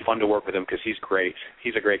it'd be fun to work with him because he's great.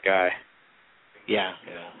 He's a great guy. Yeah.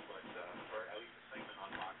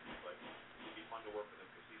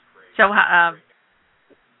 So,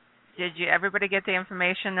 did everybody get the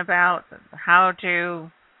information about how to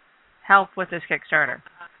help with this Kickstarter?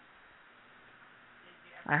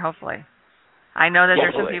 Hopefully. I know that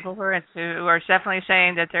there's some people who are definitely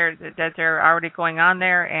saying that they're already going on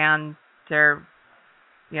there and they're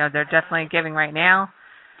definitely giving right now.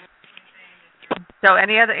 So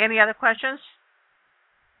any other questions?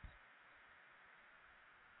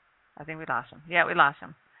 I think we lost him. Yeah, we lost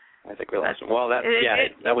him. I think we lost him. Well, that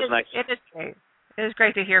was nice. It is great. It is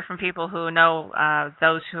great to hear from people who know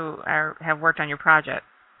those who have worked on your project.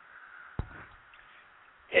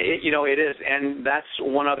 It is, and that's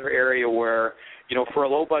one other area where, for a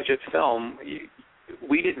low-budget film,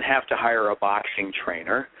 we didn't have to hire a boxing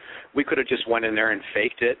trainer. We could have just went in there and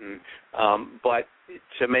faked it, but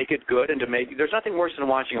to make it good and there's nothing worse than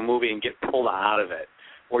watching a movie and get pulled out of it,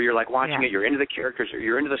 where you're like watching it, you're into the characters, or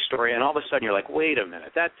you're into the story, and all of a sudden you're like, wait a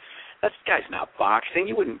minute, that guy's not boxing.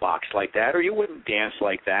 You wouldn't box like that, or you wouldn't dance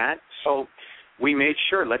like that. So we made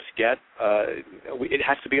sure, it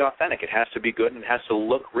has to be authentic. It has to be good, and it has to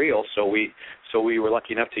look real. So we were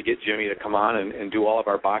lucky enough to get Jimmy to come on and do all of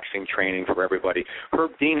our boxing training for everybody.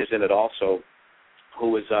 Herb Dean is in it also,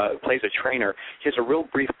 who plays a trainer. He has a real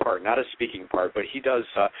brief part, not a speaking part, but he does.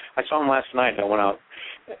 I saw him last night. I went out,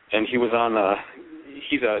 and he was on.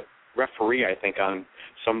 He's a referee, I think, on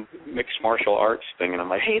some mixed martial arts thing, and I'm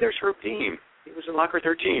like, hey, there's Herb Dean. He was in Locker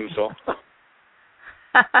 13, so.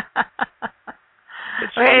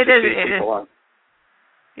 It's fun to see people on.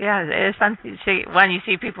 Yeah, it is fun to see when you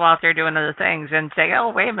see people out there doing other things and say,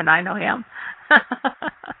 oh, wait a minute, I know him.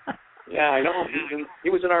 Yeah, I know. He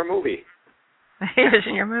was in our movie. He was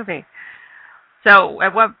in your movie. So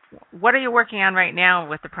what are you working on right now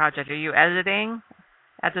with the project? Are you editing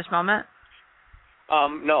at this moment?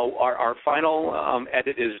 No, our final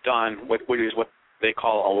edit is done, which is what they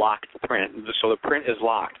call a locked print. So the print is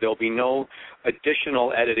locked. There'll be no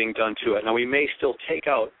additional editing done to it. Now, we may still take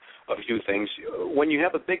out a few things. When you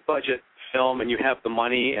have a big budget film and you have the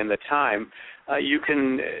money and the time, you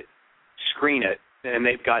can screen it. And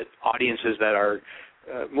they've got audiences that are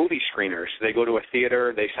movie screeners. They go to a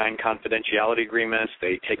theater, they sign confidentiality agreements,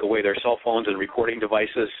 they take away their cell phones and recording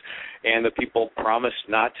devices, and the people promise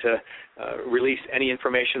not to release any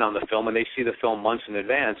information on the film, and they see the film months in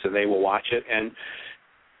advance, and they will watch it and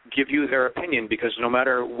give you their opinion, because no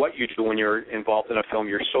matter what you do when you're involved in a film,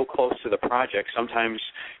 you're so close to the project, sometimes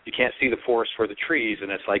you can't see the forest for the trees,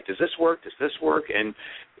 and it's like, does this work? Does this work? And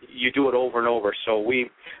you do it over and over. So we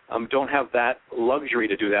don't have that luxury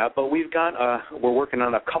to do that, but we're working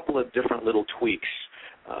on a couple of different little tweaks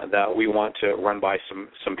that we want to run by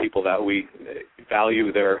some people that we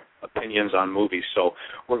value their opinions on movies. So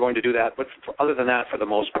we're going to do that. But other than that, for the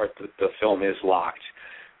most part, the film is locked.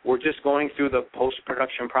 We're just going through the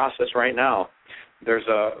post-production process right now. There's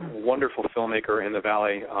a wonderful filmmaker in the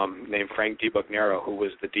Valley named Frank DiBugnero, who was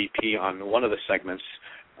the DP on one of the segments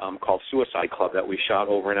called Suicide Club that we shot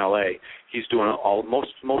over in L.A. He's doing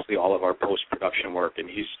mostly all of our post-production work, and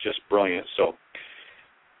he's just brilliant. So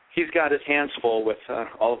he's got his hands full with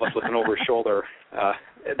all of us looking over his shoulder.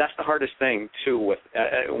 That's the hardest thing, too, with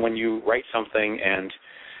when you write something and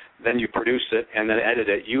then you produce it and then edit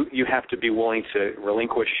it. You have to be willing to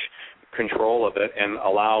relinquish control of it and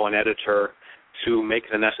allow an editor to make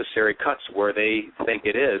the necessary cuts where they think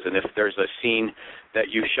it is. And if there's a scene that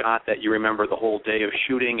you shot that you remember the whole day of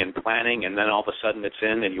shooting and planning, and then all of a sudden it's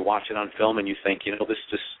in and you watch it on film and you think, this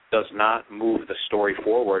just does not move the story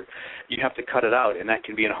forward, you have to cut it out. And that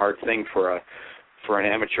can be a hard thing for an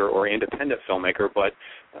amateur or independent filmmaker, but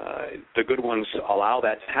the good ones allow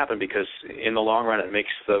that to happen, because in the long run it makes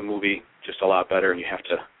the movie just a lot better, and you have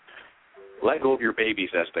to let go of your babies,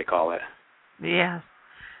 as they call it. Yes.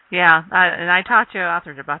 Yeah, and I talk to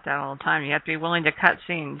authors about that all the time. You have to be willing to cut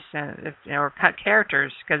scenes or cut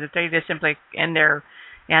characters, because if they just simply in there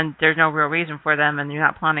and there's no real reason for them and you're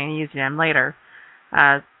not planning on using them later,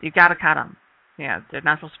 you've got to cut them. Yeah, they're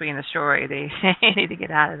not supposed to be in the story. They need to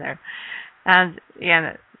get out of there. And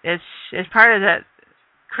it's part of that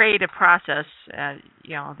creative process, that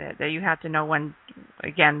you have to know when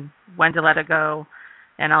to let it go,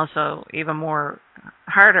 and also even more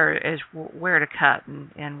harder is where to cut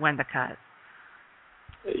and when to cut.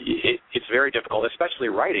 it's very difficult, especially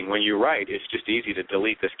writing. When you write, it's just easy to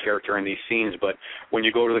delete this character in these scenes, but when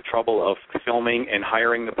you go to the trouble of filming and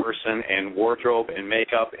hiring the person and wardrobe and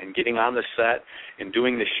makeup and getting on the set and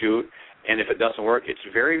doing the shoot, and if it doesn't work, it's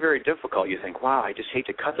very, very difficult. You think, wow, I just hate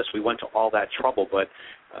to cut this. We went to all that trouble, but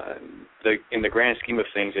in the grand scheme of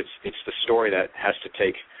things, it's the story that has to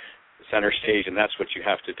take center stage, and that's what you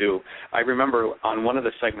have to do. I remember on one of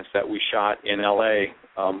the segments that we shot in L.A.,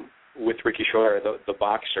 with Ricky Schroeder, the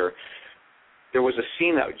boxer, there was a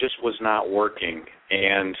scene that just was not working,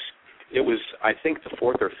 and it was, I think, the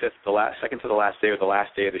fourth or fifth, second to the last day or the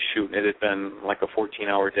last day of the shoot, and it had been like a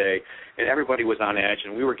 14-hour day, and everybody was on edge,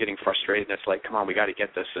 and we were getting frustrated, and it's like, come on, we got to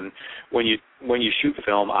get this. And when you shoot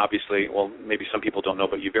film, obviously, well, maybe some people don't know,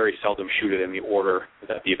 but you very seldom shoot it in the order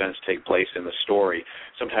that the events take place in the story.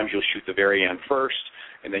 Sometimes you'll shoot the very end first,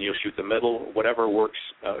 and then you'll shoot the middle. Whatever works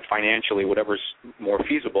financially, whatever's more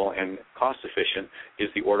feasible and cost-efficient is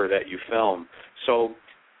the order that you film. So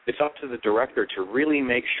it's up to the director to really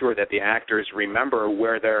make sure that the actors remember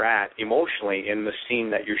where they're at emotionally in the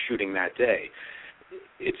scene that you're shooting that day.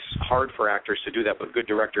 It's hard for actors to do that, but good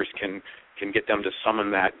directors can get them to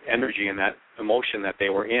summon that energy and that emotion that they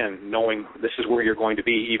were in, knowing this is where you're going to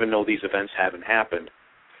be, even though these events haven't happened.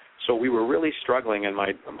 So we were really struggling, and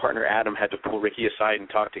my partner Adam had to pull Ricky aside and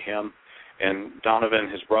talk to him, and Donovan,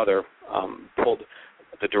 his brother, pulled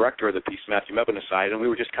the director of the piece, Matthew Mebane, aside, and we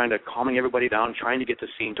were just kind of calming everybody down, trying to get the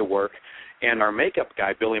scene to work. And our makeup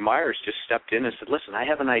guy, Billy Myers, just stepped in and said, listen, I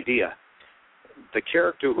have an idea. The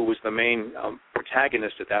character who was the main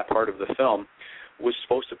protagonist at that part of the film was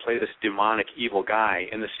supposed to play this demonic, evil guy,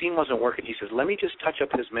 and the scene wasn't working. He says, let me just touch up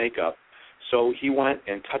his makeup. So he went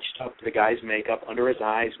and touched up the guy's makeup under his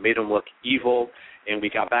eyes, made him look evil, and we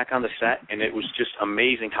got back on the set, and it was just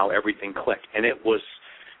amazing how everything clicked. And it was,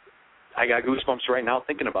 I got goosebumps right now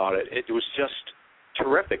thinking about it. It was just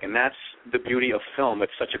terrific, and that's the beauty of film.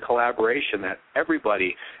 It's such a collaboration that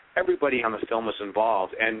everybody on the film was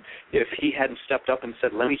involved. And if he hadn't stepped up and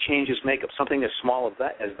said, let me change his makeup, something as small as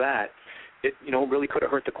that, it really could have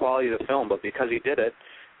hurt the quality of the film. But because he did it,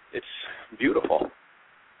 it's beautiful.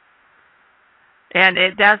 And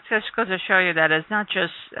that just goes to show you that it's not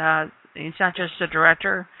just the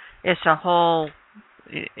director; it's a whole.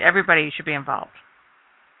 Everybody should be involved.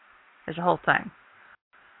 It's a whole thing.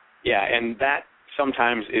 Yeah, and that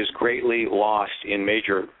sometimes is greatly lost in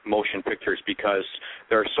major motion pictures because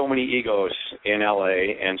there are so many egos in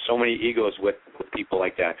L.A. and so many egos with people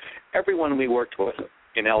like that. Everyone we worked with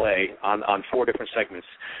in L.A. on 4 different segments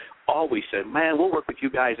always said, man, we'll work with you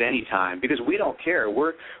guys anytime because we don't care.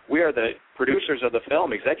 We are the producers of the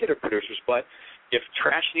film, executive producers, but if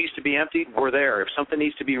trash needs to be emptied, we're there. If something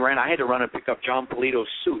needs to be ran, I had to run and pick up John Polito's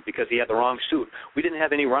suit because he had the wrong suit. We didn't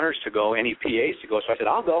have any runners to go, any PAs to go, so I said,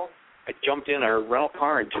 I'll go. I jumped in our rental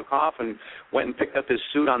car and took off and went and picked up his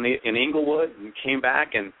suit in Inglewood and came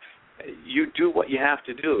back, and you do what you have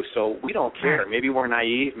to do. So we don't care. Maybe we're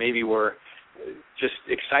naive. Maybe we're just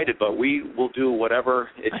excited, but we will do whatever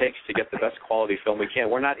it takes to get the best quality film we can.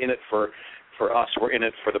 We're not in it for us. We're in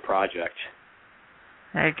it for the project.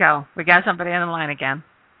 There you go. We got somebody on the line again.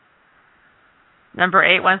 Number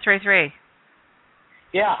 8133.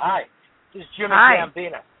 Yeah, hi. This is Jimmy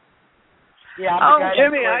Gambino. Yeah,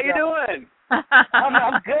 Jimmy, how you doing?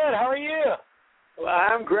 I'm good. How are you? Well,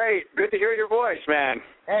 I'm great. Good to hear your voice, man.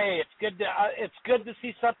 Hey, it's good to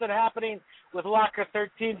see something happening with Locker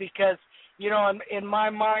 13 because, in my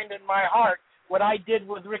mind and my heart, what I did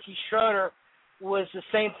with Ricky Schroeder was the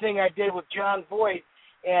same thing I did with John Voight,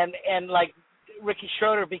 and like Ricky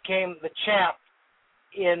Schroeder became the champ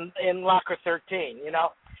in Locker 13,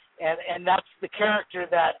 and that's the character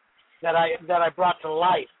that I brought to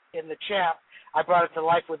life in the champ. I brought it to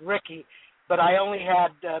life with Ricky, but I only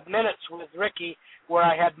had minutes with Ricky where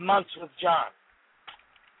I had months with John.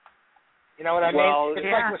 You know what I mean? It's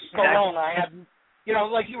like with Stallone. I had,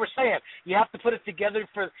 like you were saying, you have to put it together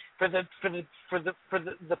for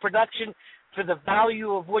the production, for the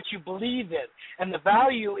value of what you believe in, and the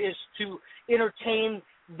value is to entertain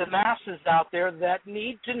the masses out there that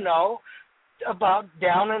need to know about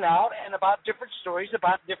Down and Out and about different stories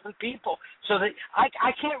about different people. So that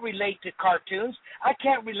I can't relate to cartoons. I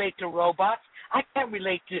can't relate to robots. I can't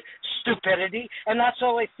relate to stupidity, and that's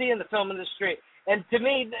all I see in the film industry. And to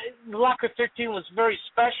me, Locker 13 was very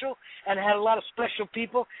special and had a lot of special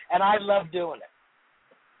people, and I love doing it.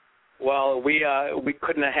 Well, we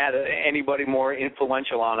couldn't have had anybody more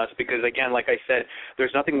influential on us because, again, like I said,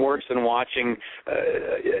 there's nothing worse than watching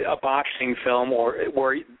a boxing film or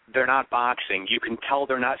where they're not boxing. You can tell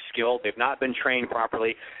they're not skilled. They've not been trained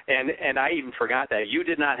properly. And I even forgot that. You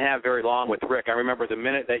did not have very long with Rick. I remember the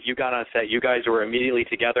minute that you got on set, you guys were immediately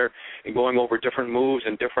together and going over different moves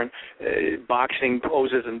and different boxing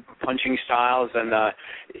poses and punching styles. And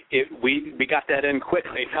we got that in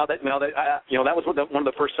quickly. Now that that was one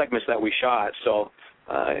of the first segments that we shot. So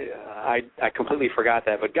I completely forgot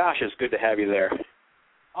that. But gosh, it's good to have you there.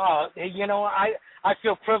 I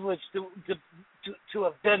feel privileged to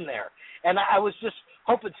have been there, and I was just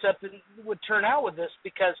hoping something would turn out with this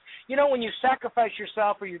because when you sacrifice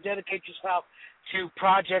yourself or you dedicate yourself to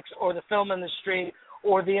projects or the film industry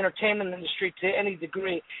or the entertainment industry to any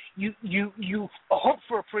degree, you hope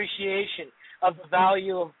for appreciation of the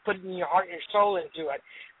value of putting your heart and your soul into it.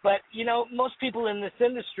 But, most people in this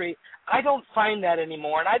industry, I don't find that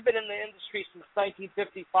anymore. And I've been in the industry since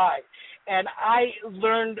 1955. And I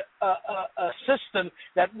learned a system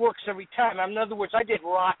that works every time. In other words, I did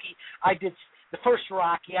Rocky. I did the first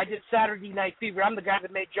Rocky. I did Saturday Night Fever. I'm the guy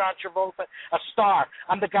that made John Travolta a star.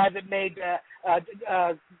 I'm the guy that made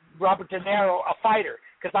Robert De Niro a fighter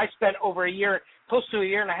because I spent over close to a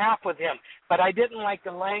year and a half with him. But I didn't like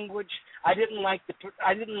the language. I didn't like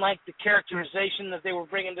the characterization that they were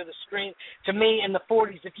bringing to the screen. To me, in the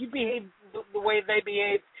 40s, if you behave the way they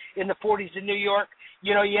behaved in the 40s in New York,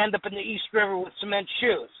 you end up in the East River with cement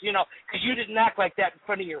shoes, because you didn't act like that in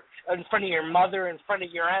front of your mother, in front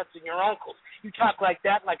of your aunts and your uncles. You talk like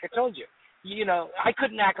that, like I told you. I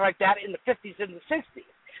couldn't act like that in the 50s and the 60s,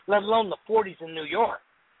 let alone the 40s in New York,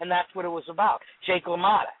 and that's what it was about. Jake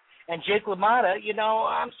LaMotta. And Jake LaMotta,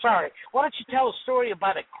 I'm sorry. Why don't you tell a story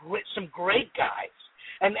about some great guys?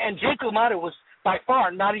 And Jake LaMotta was by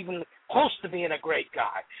far not even close to being a great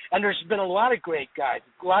guy. And there's been a lot of great guys,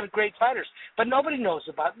 a lot of great fighters, but nobody knows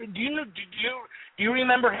about them. Do you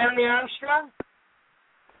remember Henry Armstrong?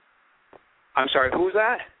 I'm sorry, who was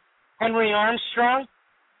that? Henry Armstrong.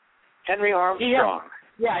 Henry Armstrong.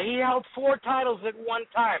 He held 4 titles at one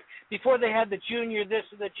time before they had the junior this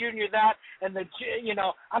and the junior that, and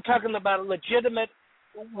I'm talking about legitimate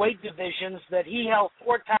weight divisions that he held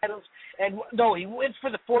 4 titles. And no, he went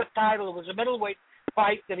for the 4th title. It was a middleweight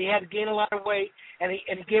fight that he had to gain a lot of weight, and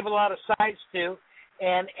he gave a lot of sides to,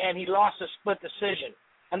 and he lost a split decision.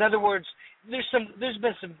 In other words, there's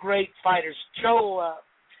been some great fighters. Joe,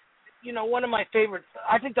 one of my favorites.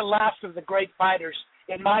 I think the last of the great fighters,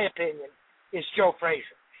 in my opinion, is Joe Frazier.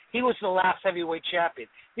 He was the last heavyweight champion.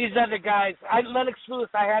 These other guys, Lennox Lewis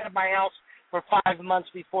I had at my house for 5 months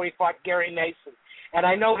before he fought Gary Mason. And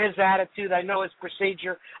I know his attitude. I know his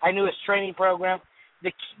procedure. I knew his training program.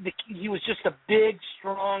 He was just a big,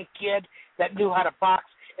 strong kid that knew how to box,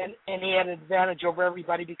 and he had an advantage over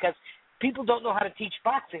everybody because people don't know how to teach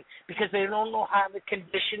boxing because they don't know how to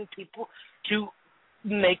condition people to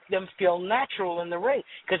make them feel natural in the ring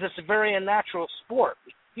because it's a very unnatural sport.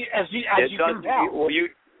 As you can tell. Well,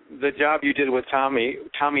 the job you did with Tommy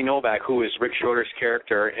Novak, who is Rick Schroeder's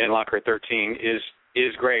character in Locker 13,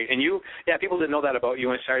 is great. And people didn't know that about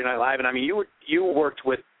you in Saturday Night Live. And I mean, you worked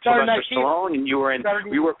with Sylvester Stallone, and you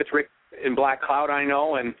worked with Rick in Black Cloud, I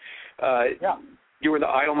know, and you were the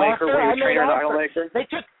Idolmaker. Were you a trainer at Idolmaker?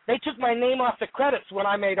 They took my name off the credits when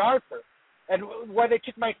I made Arthur. And why they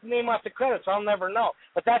took my name off the credits, I'll never know.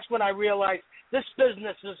 But that's when I realized this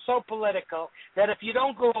business is so political that if you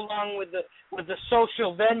don't go along with the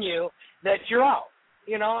social venue, that you're out.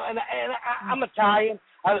 And I'm Italian.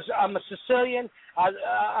 I'm a Sicilian.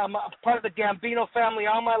 I'm a part of the Gambino family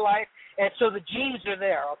all my life, and so the genes are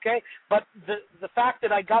there. Okay, but the fact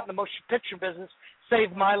that I got in the motion picture business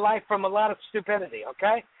saved my life from a lot of stupidity.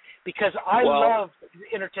 Okay, because I love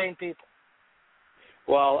to entertain people.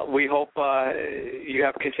 Well, we hope you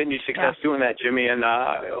have continued success doing that, Jimmy, and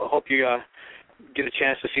hope you get a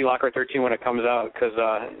chance to see Locker 13 when it comes out because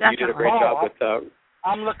you did a great job with.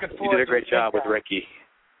 I'm looking forward. You did a great job with Ricky.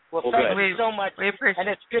 Well, thank you so much, and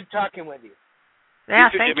it's good talking with you. Yeah,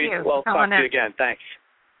 you too, thank Jimmy. you. Well, talk to you again. Thanks.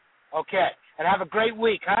 Okay, and have a great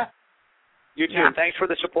week, huh? You too, and thanks for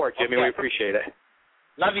the support, Jimmy. Okay. We appreciate it.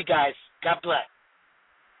 Love you guys. God bless.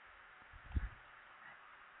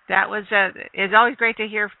 That was it's always great to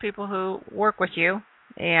hear from people who work with you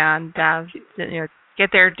and get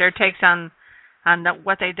their takes on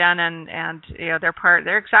what they've done and their part.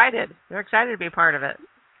 They're excited. They're excited to be part of it.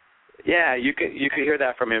 Yeah, you could hear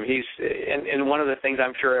that from him. He's and one of the things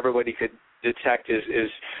I'm sure everybody could detect is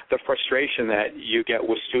the frustration that you get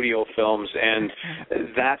with studio films, and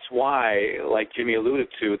that's why, like Jimmy alluded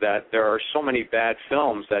to, that there are so many bad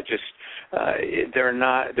films that just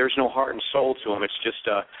there's no heart and soul to them. It's just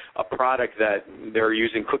a product that they're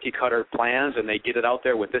using cookie cutter plans, and they get it out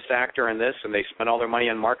there with this actor and this, and they spend all their money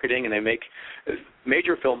on marketing, and they make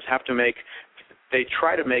major films have to make. They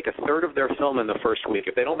try to make a third of their film in the first week.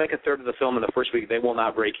 If they don't make a third of the film in the first week, they will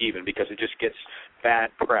not break even because it just gets bad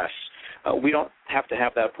press. We don't have to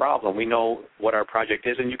have that problem. We know what our project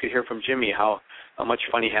is, and you could hear from Jimmy how much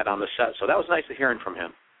fun he had on the set. So that was nice hearing from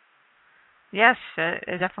him. Yes,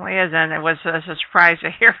 it definitely is, and it was a surprise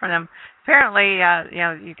to hear from him. Apparently,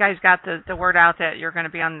 you guys got the word out that you're going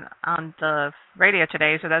to be on the radio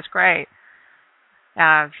today, so that's great.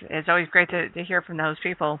 It's always great to hear from those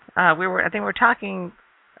people. I think we're talking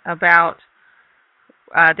about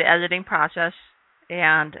the editing process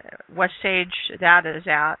and what stage that is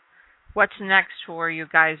at. What's next for you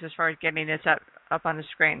guys as far as getting this up on the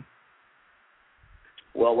screen?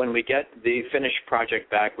 Well, when we get the finished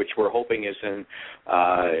project back, which we're hoping is in,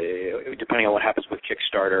 depending on what happens with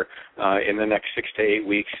Kickstarter, in the next 6 to 8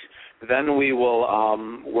 weeks, then we will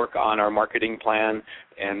work on our marketing plan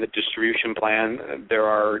and the distribution plan. There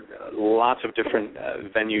are lots of different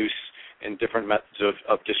venues and different methods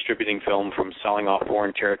of distributing film, from selling off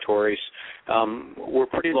foreign territories. We're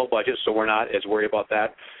pretty low budget, so we're not as worried about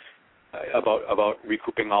that. About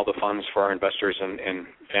recouping all the funds for our investors and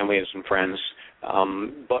families and friends.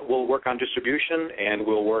 But we'll work on distribution, and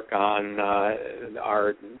we'll work on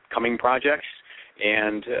our coming projects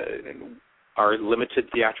and our limited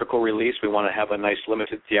theatrical release. We want to have a nice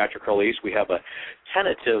limited theatrical release. We have a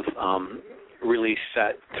tentative release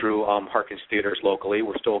set through Harkins Theaters locally.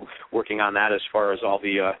 We're still working on that as far as all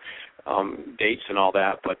the dates and all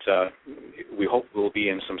that, but we hope we'll be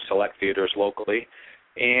in some select theaters locally.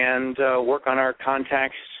 And work on our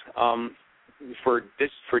contacts for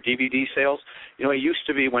DVD sales. You know, it used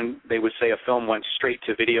to be when they would say a film went straight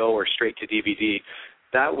to video or straight to DVD,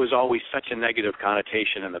 that was always such a negative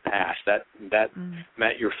connotation in the past. That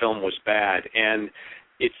meant your film was bad, and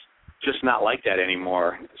it's just not like that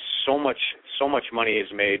anymore. So much money is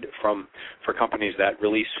made for companies that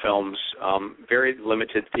release films, very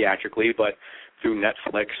limited theatrically, but through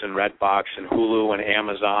Netflix and Redbox and Hulu and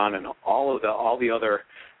Amazon and all the other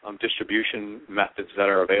distribution methods that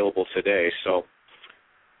are available today. So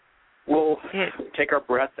we'll take our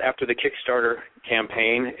breath after the Kickstarter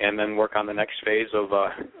campaign and then work on the next phase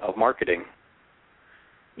of marketing.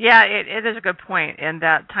 Yeah, it is a good point, and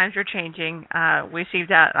that times are changing. We see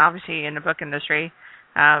that obviously in the book industry.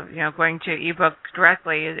 Going to ebook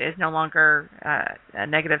directly is no longer a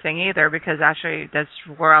negative thing either, because actually that's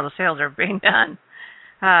where all the sales are being done.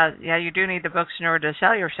 You do need the books in order to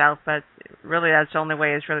sell yourself, but really that's the only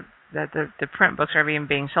way is for that the print books are even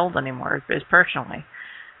being sold anymore is personally.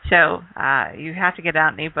 So you have to get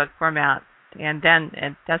out in ebook format, and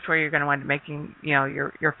that's where you're going to wind up making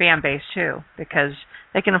your fan base too, because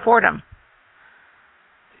they can afford them.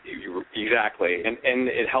 Exactly, and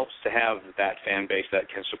it helps to have that fan base that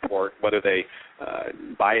can support, whether they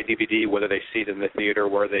buy a DVD, whether they see it in the theater,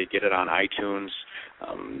 where they get it on iTunes.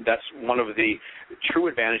 That's one of the true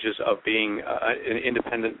advantages of being an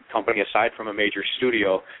independent company, aside from a major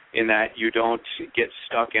studio, in that you don't get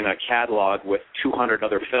stuck in a catalog with 200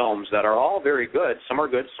 other films that are all very good. Some are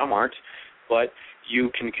good, some aren't, but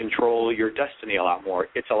you can control your destiny a lot more.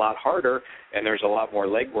 It's a lot harder, and there's a lot more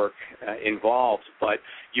legwork involved, but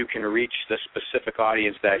you can reach the specific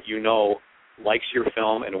audience that you know likes your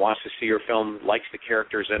film and wants to see your film, likes the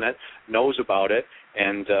characters in it, knows about it,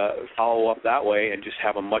 and follow up that way and just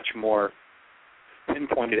have a much more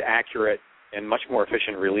pinpointed, accurate, and much more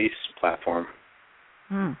efficient release platform.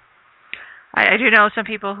 I do know some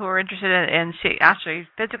people who are interested in actually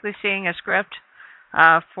physically seeing a script.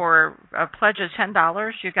 For a pledge of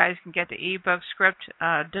 $10, you guys can get the ebook script,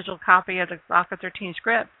 digital copy of the Locker 13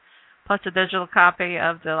 script, plus a digital copy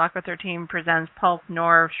of the Locker 13 Presents Pulp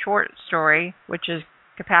Noir short story, which is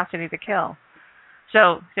Capacity to Kill.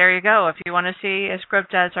 So there you go. If you want to see a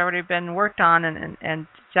script that's already been worked on and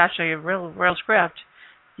it's actually a real script,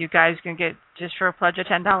 you guys can get, just for a pledge of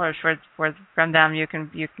 $10 from them, you can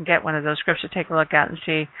get one of those scripts to take a look at and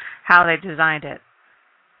see how they designed it.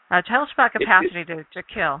 Tell us about Capacity to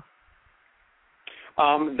Kill.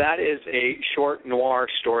 That is a short noir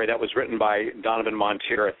story that was written by Donovan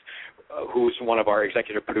Monteith, who's one of our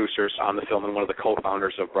executive producers on the film and one of the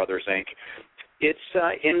co-founders of Brothers Inc. It's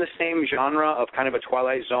in the same genre of kind of a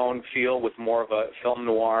Twilight Zone feel, with more of a film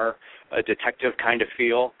noir, a detective kind of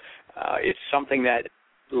feel. It's something that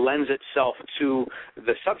lends itself to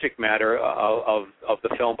the subject matter of the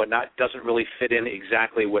film, but doesn't really fit in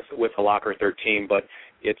exactly with the Locker 13. But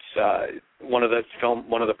it's one of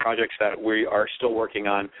the projects that we are still working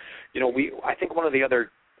on. I think one of the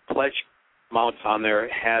other pledge amounts on there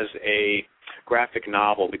has a graphic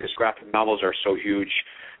novel, because graphic novels are so huge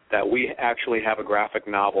that we actually have a graphic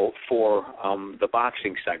novel for the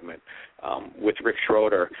boxing segment with Rick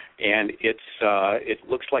Schroeder, and it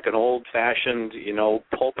looks like an old-fashioned,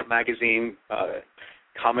 pulp magazine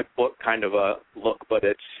comic book kind of a look, but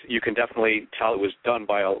you can definitely tell it was done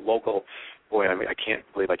by a local. Boy, I can't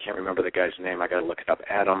believe I can't remember the guy's name. I got to look it up.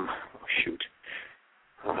 Adam. Oh, shoot.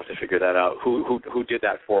 I'll have to figure that out. Who did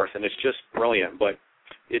that for us? And it's just brilliant. But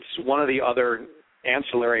it's one of the other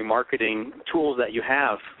ancillary marketing tools that you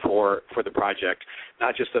have for the project,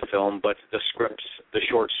 not just the film, but the scripts, the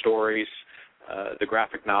short stories, the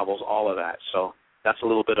graphic novels, all of that. So that's a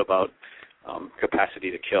little bit about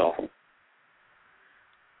Capacity to Kill.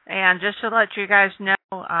 And just to let you guys know,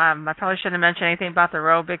 I probably shouldn't have mentioned anything about the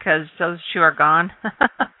robe because those two are gone.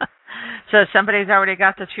 So somebody's already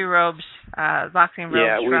got the two robes, boxing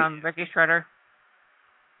robes from Ricky Schroeder.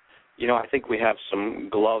 I think we have some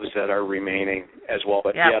gloves that are remaining as well.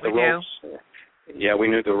 But the robes. Yeah, we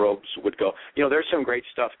knew the robes would go. There's some great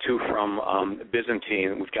stuff too from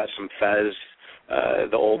Byzantine. We've got some fez,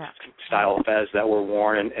 the old style fez that were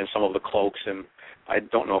worn, and some of the cloaks. And I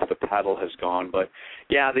don't know if the paddle has gone, but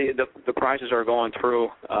the prizes are going through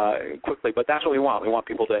quickly. But that's what we want. We want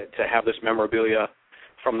people to have this memorabilia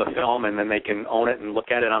from the film, and then they can own it and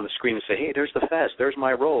look at it on the screen and say, hey, there's the fez, there's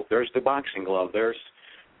my robe, there's the boxing glove, there's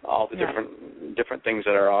all the different things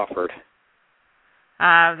that are offered.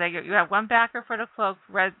 You have one backer for the cloak,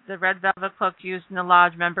 the red velvet cloak used in the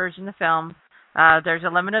lodge members in the film. There's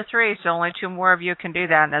a limit of 3, so only 2 more of you can do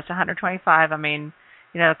that, and that's $125. I mean,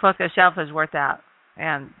 the cloak itself is worth that,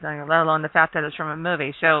 and let alone the fact that it's from a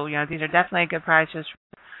movie. So, these are definitely good prices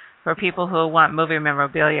for people who want movie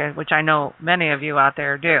memorabilia, which I know many of you out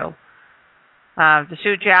there do. The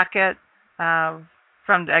suit jacket,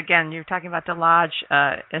 you're talking about the lodge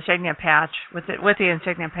insignia patch, with the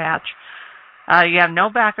insignia patch. You have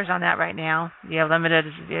no backers on that right now. You have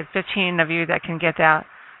 15 of you that can get that.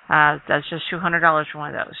 That's just $200 for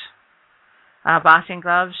one of those. Boxing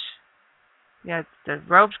gloves, the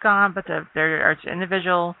robe's gone, but there are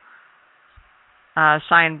individual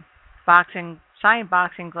signed boxing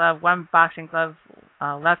glove, one boxing glove,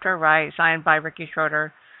 left or right, signed by Ricky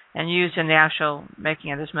Schroeder, and used in the actual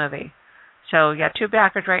making of this movie. So you got 2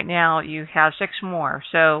 backers right now. You have 6 more.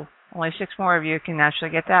 So only 6 more of you can actually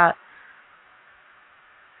get that.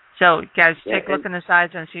 So guys, take a look in the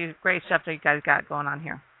sides and see great stuff that you guys got going on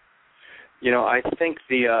here. I think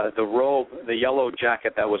the robe, the yellow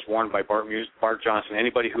jacket that was worn by Bart Johnson,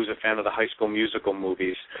 anybody who's a fan of the High School Musical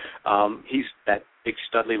movies, he's that big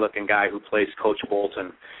studly-looking guy who plays Coach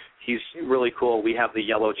Bolton. He's really cool. We have the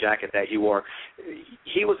yellow jacket that he wore.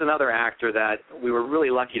 He was another actor that we were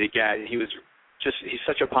really lucky to get. He's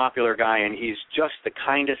such a popular guy, and he's just the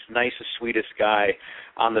kindest, nicest, sweetest guy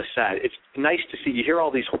on the set. It's nice to see. You hear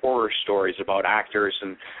all these horror stories about actors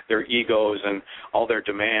and their egos and all their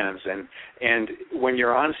demands, and when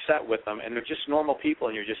you're on set with them and they're just normal people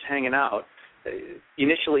and you're just hanging out,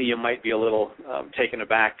 initially you might be a little taken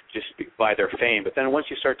aback just by their fame, but then once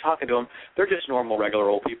you start talking to them, they're just normal, regular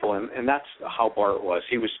old people, and that's how Bart was.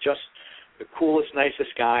 He was just the coolest,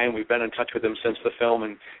 nicest guy, and we've been in touch with him since the film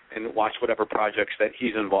and watched whatever projects that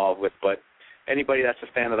he's involved with. But anybody that's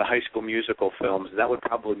a fan of the High School Musical films, that would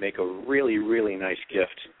probably make a really, really nice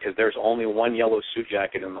gift, because there's only one yellow suit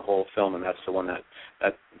jacket in the whole film, and that's the one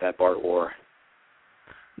that Bart wore.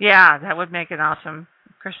 Yeah, that would make an awesome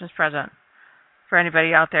Christmas present for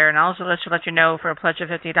anybody out there. And also, let's let you know, for a pledge of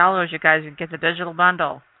 $50, you guys can get the digital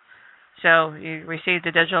bundle. So you receive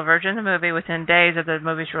the digital version of the movie within days of the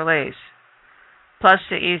movie's release, plus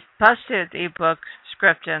the ebook,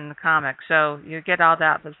 script, and the comic. So you get all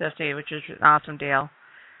that for $50, which is an awesome deal.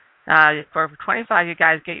 For $25, you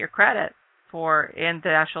guys get your credit in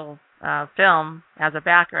the actual film as a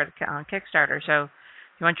backer on Kickstarter. So if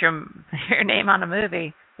you want your name on a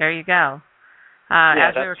movie, there you go.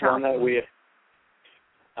 That's one that we.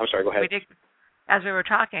 I'm sorry. Go ahead. As we were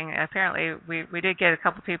talking, apparently we did get a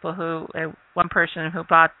couple people one person who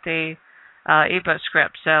bought the ebook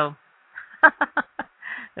script. So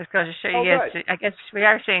this goes to show you, I guess we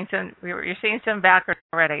are seeing some. You're seeing some backers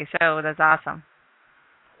already. So that's awesome.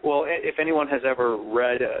 Well, if anyone has ever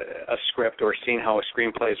read a script or seen how a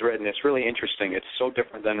screenplay is written, it's really interesting. It's so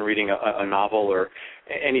different than reading a novel or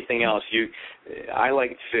anything else. I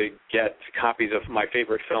like to get copies of my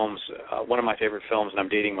favorite films. One of my favorite films, and I'm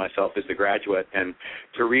dating myself, is The Graduate, and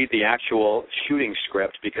to read the actual shooting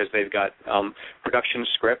script, because they've got production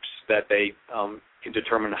scripts that they can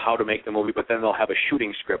determine how to make the movie, but then they'll have a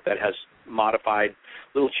shooting script that has modified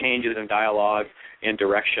little changes in dialogue and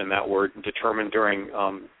direction that were determined during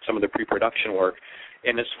some of the pre-production work.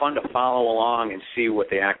 And it's fun to follow along and see what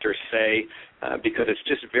the actors say because it's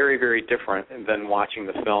just very, very different than watching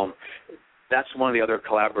the film. That's one of the other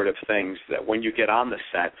collaborative things, that when you get on the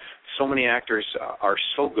set, so many actors are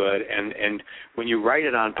so good, and when you write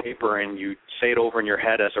it on paper and you say it over in your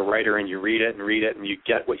head as a writer and you read it and you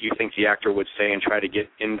get what you think the actor would say and try to get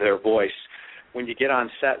in their voice, when you get on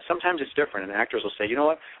set, sometimes it's different, and actors will say, you know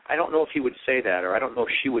what, I don't know if he would say that, or I don't know if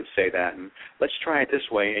she would say that, and let's try it this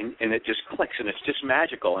way, and it just clicks, and it's just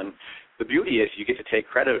magical. And the beauty is you get to take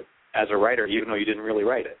credit as a writer even though you didn't really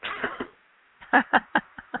write it.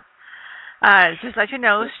 Just let you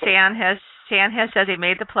know, Stan has said he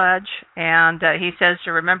made the pledge, and he says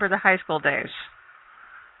to remember the high school days.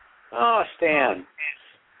 Oh, Stan.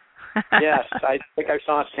 Yes, I think I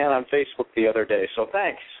saw Stan on Facebook the other day, so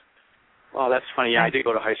thanks. Well, that's funny. Yeah, I did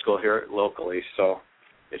go to high school here locally, so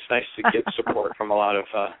it's nice to get support from a lot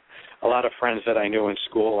of friends that I knew in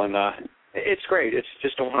school, and it's great. It's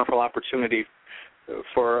just a wonderful opportunity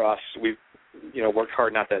for us. We've worked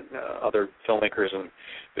hard. Not that other filmmakers and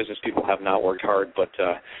business people have not worked hard, but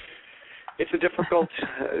it's a difficult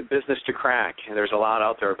business to crack. There's a lot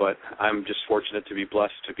out there, but I'm just fortunate to be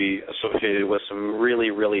blessed to be associated with some really,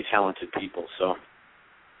 really talented people. So.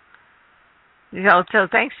 So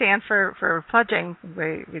thanks, Stan, for pledging.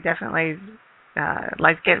 We definitely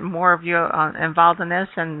like to get more of you involved in this,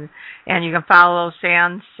 and you can follow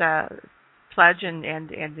Stan's pledge and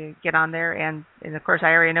get on there. And of course,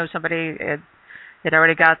 I already know somebody that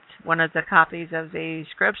already got one of the copies of the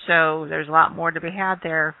script, so there's a lot more to be had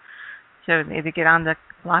there. So maybe get on the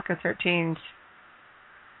Locker 13s.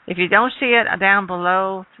 If you don't see it down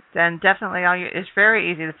below, then definitely it's very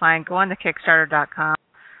easy to find. Go on to Kickstarter.com.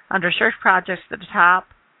 Under search projects at the top,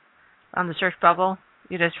 on the search bubble,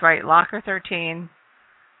 you just write Locker 13,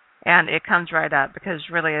 and it comes right up because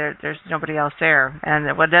really there's nobody else there.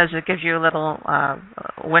 And what it does, it gives you a little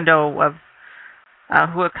window of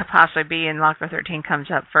who it could possibly be, and Locker 13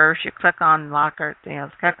 comes up first. You click on Locker,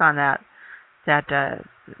 click on that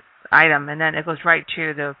item, and then it goes right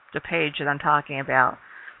to the page that I'm talking about.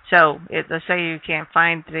 So let's say you can't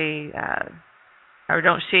find or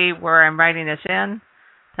don't see where I'm writing this in.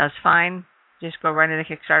 That's fine. Just go right into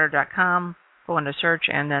Kickstarter.com, go into search,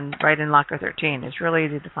 and then write in Locker 13. It's really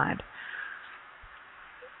easy to find.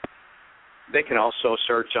 They can also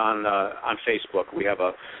search on Facebook. We have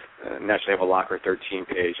naturally have a Locker 13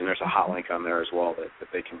 page, and there's a hot link on there as well that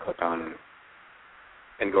they can click on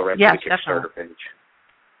and go right to the Kickstarter page.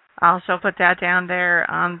 I'll also put that down there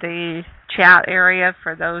on the chat area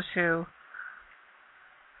for those who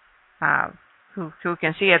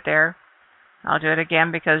can see it there. I'll do it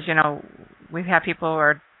again because, we've had people who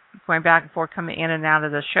are going back and forth coming in and out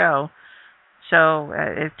of the show. So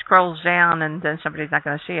it scrolls down and then somebody's not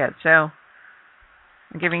going to see it. So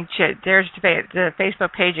I'm giving there's the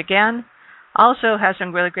Facebook page again. Also has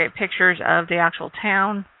some really great pictures of the actual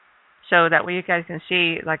town so that way you guys can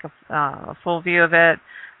see like a full view of it.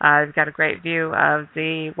 We've got a great view of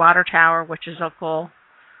the water tower, which is so cool.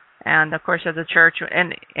 And, of course, of the church.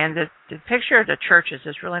 And the picture of the churches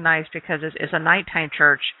is really nice because it's a nighttime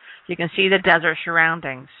church. You can see the desert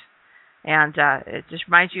surroundings. And it just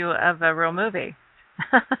reminds you of a real movie.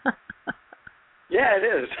 Yeah, it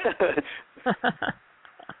is.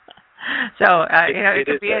 So, it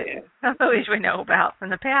could be some movies we know about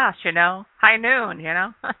from the past, High Noon,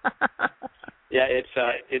 Yeah,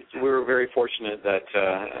 we were very fortunate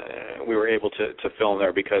that we were able to film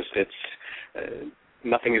there because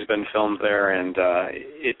nothing has been filmed there, and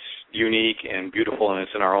it's unique and beautiful, and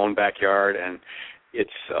it's in our own backyard, and it's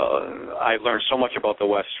I learned so much about the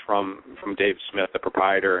West from Dave Smith, the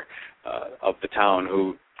proprietor of the town,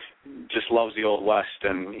 who just loves the Old West,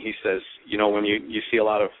 and he says, when you see a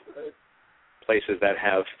lot of places that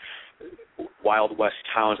have Wild West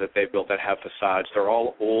towns that they've built that have facades, they're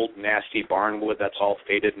all old, nasty barnwood that's all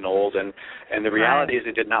faded and old, and the reality is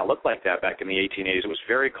it did not look like that back in the 1880s. It was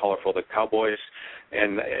very colorful. The cowboys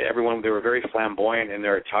and everyone, they were very flamboyant in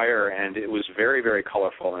their attire, and it was very, very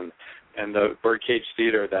colorful, and the Birdcage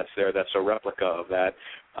Theater that's there, that's a replica of that,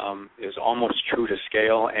 is almost true to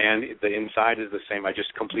scale, and the inside is the same. I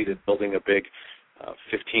just completed building a big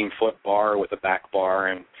 15-foot bar with a back bar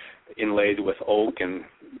and inlaid with oak, and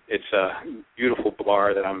it's a beautiful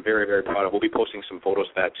bar that I'm very, very proud of. We'll be posting some photos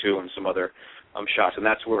of that too and some other shots, and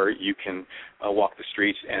that's where you can walk the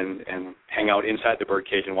streets and hang out inside the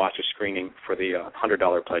birdcage and watch a screening for the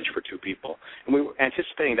 $100 pledge for 2 people. And we're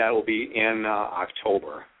anticipating that will be in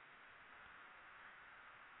October.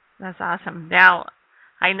 That's awesome. Now,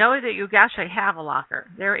 I know that you actually have a locker.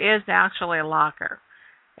 There is actually a locker.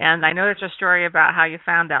 And I know there's a story about how you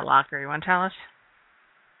found that locker. You want to tell us?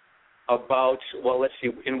 About, well, let's see,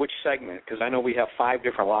 in which segment? Because I know we have 5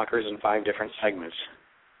 different lockers and 5 different segments.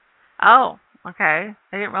 Oh, okay.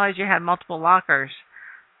 I didn't realize you had multiple lockers.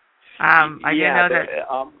 I didn't know that.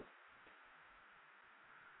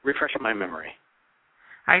 Refresh my memory.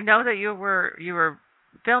 I know that you were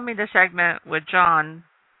filming the segment with John,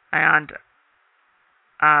 and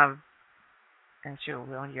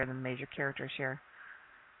you're the major characters here.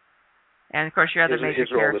 And of course, your other major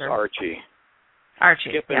character. His role was Archie.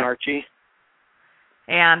 Archie. Skip and Archie.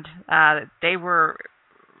 And they were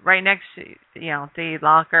right next to the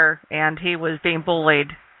locker, and he was being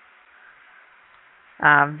bullied.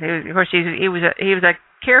 Of course, he was a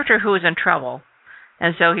character who was in trouble,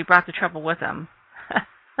 and so he brought the trouble with him.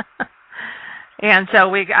 And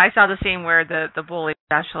so I saw the scene where the bully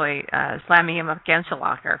was actually slamming him up against the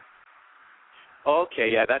locker. Okay,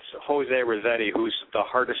 yeah, that's Jose Rossetti, who's the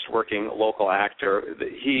hardest working local actor.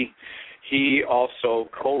 He also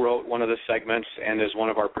co-wrote one of the segments and is one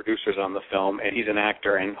of our producers on the film, and he's an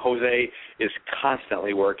actor. And Jose is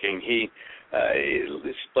constantly working. He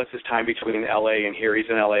splits his time between L.A. and here. He's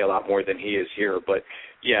in L.A. a lot more than he is here. But,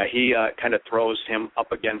 yeah, he kind of throws him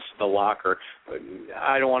up against the locker.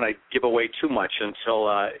 I don't want to give away too much until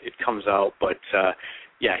it comes out. But,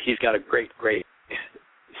 yeah, he's got a great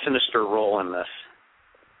sinister role in this.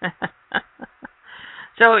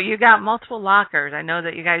 So you got multiple lockers. I know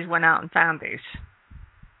that you guys went out and found these.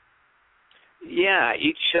 Yeah,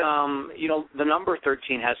 each, the number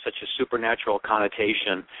 13 has such a supernatural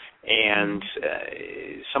connotation, and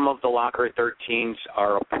some of the locker 13s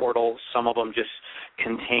are a portal. Some of them just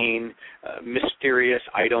contain mysterious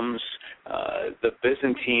items. The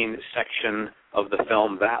Byzantine section of the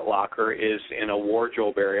film, that locker is in a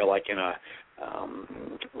wardrobe area, like a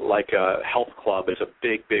health club. Is a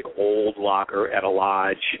big old locker at a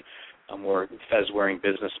lodge where fez-wearing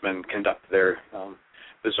businessmen conduct their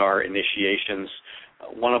bizarre initiations.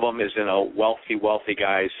 One of them is in a wealthy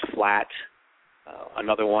guy's flat.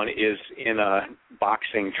 Another one is in a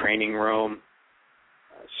boxing training room.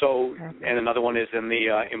 And another one is in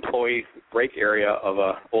the employee break area of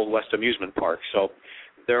a Old West amusement park. So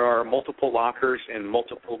there are multiple lockers in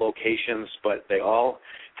multiple locations, but they all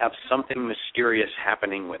have something mysterious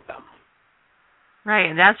happening with them. Right,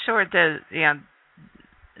 and that's sort of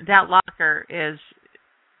that locker is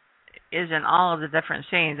in all of the different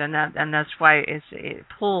scenes, and that's why it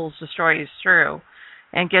pulls the stories through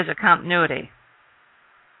and gives it continuity.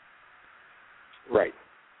 Right.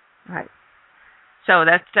 So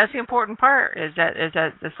that's the important part is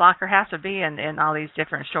that this locker has to be in all these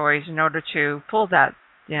different stories in order to pull that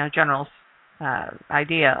general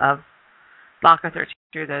idea of Locker 13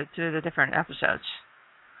 through the different episodes.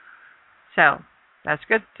 So that's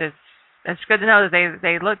good. It's good to know that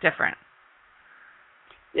they look different.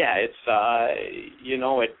 Yeah, it's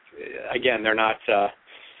again, they're not.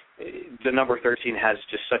 The number 13 has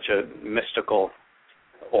just such a mystical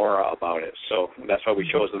aura about it, so that's why we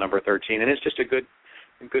chose the number 13, and it's just a good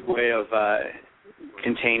way of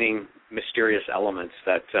containing mysterious elements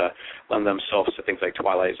that lend themselves to things like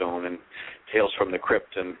Twilight Zone and Tales from the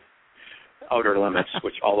Crypt and Outer Limits,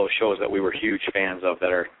 which all those shows that we were huge fans of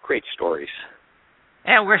that are great stories.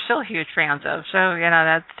 And we're still huge fans of, so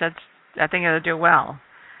that's I think it'll do well.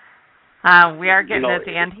 We are getting at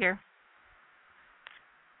the end here.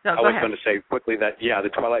 So, I was going to say quickly that, the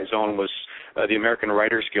Twilight Zone was, the American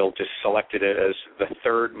Writers Guild just selected it as the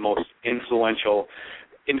third most influential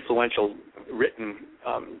written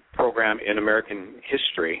program in American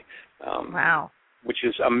history. Wow. Which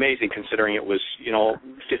is amazing considering it was,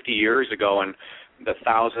 50 years ago, and the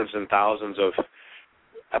thousands and thousands of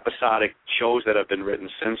episodic shows that have been written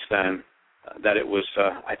since then, that it was,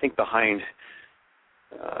 I think, behind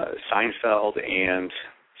Seinfeld and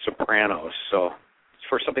Sopranos. So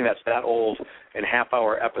for something that's that old and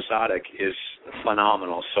half-hour episodic is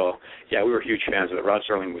phenomenal. So, we were huge fans of it. Rod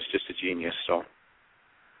Serling was just a genius. So.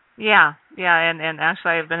 Yeah, and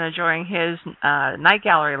actually I've been enjoying his Night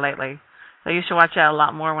Gallery lately. I used to watch that a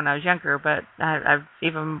lot more when I was younger, but I've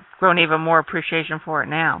even grown even more appreciation for it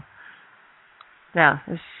now. Yeah,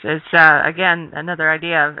 it's again another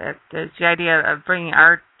idea of it. It's the idea of bringing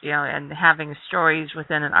art and having stories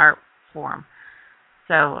within an art form.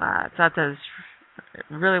 So I thought that was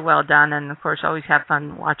really well done, and of course, always have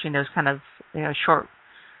fun watching those kind of short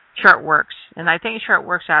works. And I think short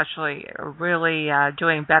works actually are really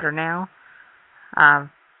doing better now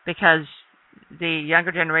because the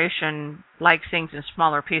younger generation likes things in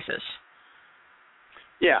smaller pieces.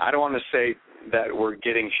 Yeah, I don't want to say that we're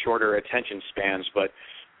getting shorter attention spans, but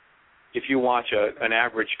if you watch an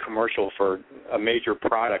average commercial for a major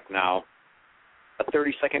product now, a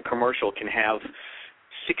 30-second commercial can have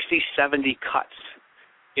 60, 70 cuts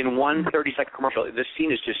in one 30-second commercial. This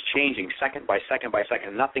scene is just changing second by second by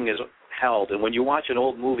second. Nothing is held. And when you watch an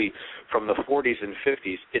old movie from the 40s and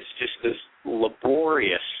 50s, it's just this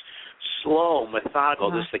laborious, slow,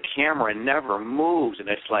 methodical. Just the camera never moves, and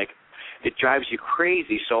it's like it drives you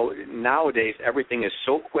crazy. So nowadays, everything is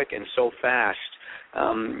so quick and so fast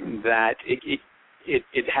that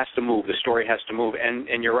it has to move. The story has to move.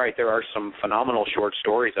 And you're right, there are some phenomenal short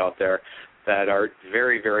stories out there that are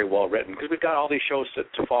very, very well written, because we've got all these shows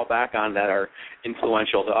to fall back on that are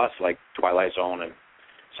influential to us, like Twilight Zone and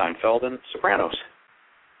Seinfeld and Sopranos.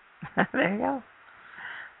 There you go.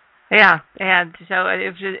 Yeah, and so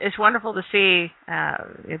it's wonderful to see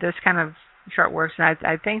this kind of short works, and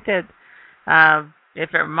I think that if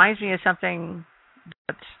it reminds me of something,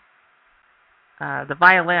 that the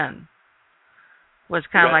violin was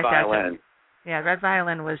kind of like that. Yeah, Red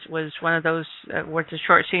Violin was one of those where the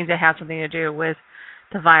short scenes that had something to do with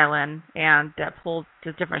the violin and that pulled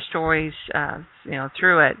the different stories,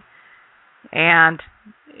 through it. And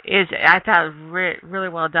I thought it was really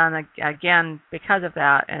well done again because of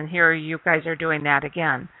that. And here you guys are doing that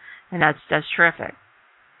again, and that's terrific.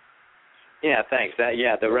 Yeah, thanks.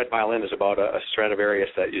 The Red Violin is about a Stradivarius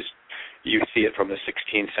that you see it from the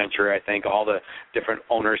 16th century, I think, all the different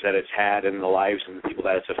owners that it's had and the lives and the people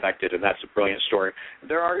that it's affected, and that's a brilliant story.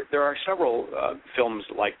 There are several films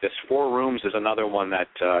like this. Four Rooms is another one that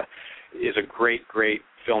is a great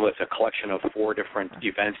film. It's a collection of four different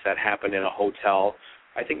events that happened in a hotel.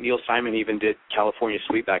 I think Neil Simon even did California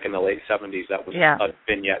Suite back in the late 70s. That was a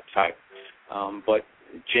vignette type. But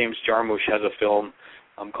James Jarmusch has a film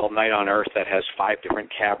called Night on Earth that has 5 different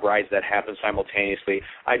cab rides that happen simultaneously.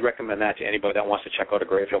 I'd recommend that to anybody that wants to check out a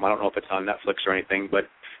great film. I don't know if it's on Netflix or anything, but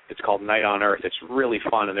it's called Night on Earth. It's really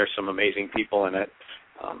fun, and there's some amazing people in it.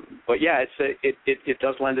 But yeah, it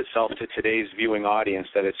does lend itself to today's viewing audience,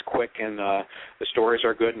 that it's quick and the stories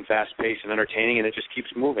are good and fast-paced and entertaining, and it just keeps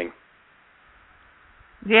moving.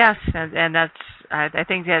 Yes, and that's I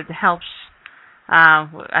think that helps.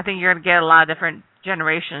 I think you're going to get a lot of different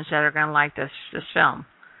generations that are going to like this film.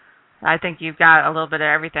 I think you've got a little bit of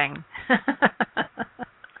everything.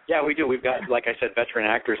 Yeah, we do. We've got, like I said, veteran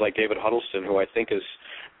actors like David Huddleston, who I think is,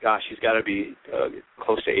 he's got to be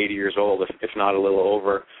close to 80 years old, if not a little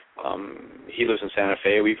over. He lives in Santa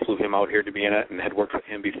Fe. We flew him out here to be in it and had worked with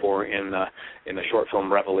him before in the short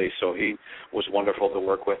film Reveille, so he was wonderful to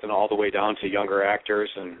work with, and all the way down to younger actors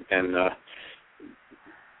and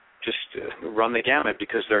just run the gamut,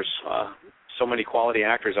 because there's so many quality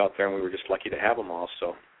actors out there, and we were just lucky to have them all.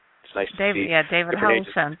 So it's nice to see. Yeah, David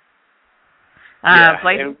Huddleston.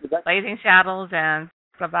 Blazing Saddles and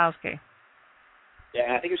Grabowski. Yeah,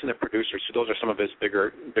 and I think he was in the producers, so those are some of his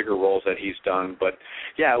bigger roles that he's done. But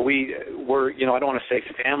yeah, we're I don't want to say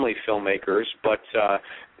family filmmakers, but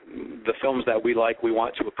the films that we like, we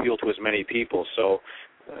want to appeal to as many people. So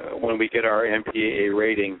when we get our MPAA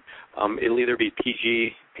rating, it'll either be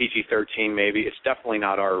PG-13 maybe. It's definitely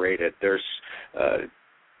not R-rated. There's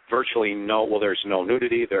virtually there's no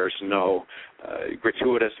nudity, there's no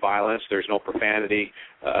gratuitous violence, there's no profanity,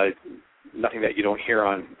 nothing that you don't hear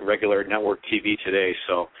on regular network TV today.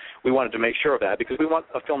 So we wanted to make sure of that, because we want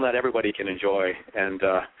a film that everybody can enjoy, and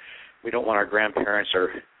we don't want our grandparents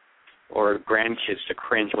or grandkids to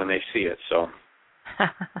cringe when they see it. So.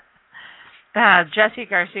 Jesse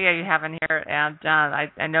Garcia you have in here, and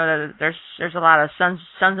I know that there's a lot of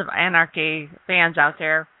Sons of Anarchy fans out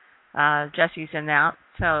there. Jesse's in that,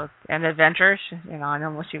 so, and Adventures, I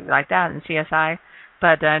know most people like that, and CSI,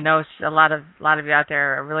 but I know a lot of you out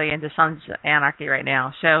there are really into Sons of Anarchy right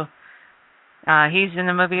now. So he's in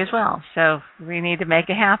the movie as well. So we need to make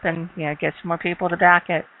it happen. Get some more people to back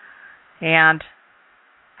it, and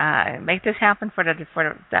make this happen for that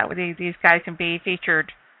these guys can be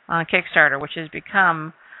featured on Kickstarter, which has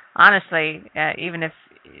become, honestly, even if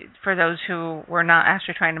for those who were not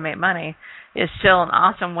actually trying to make money, is still an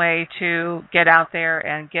awesome way to get out there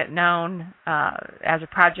and get known as a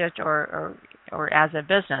project or as a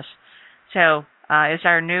business. So it's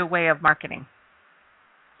our new way of marketing.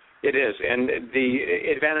 It is, and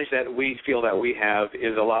the advantage that we feel that we have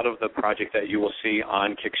is a lot of the projects that you will see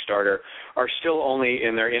on Kickstarter are still only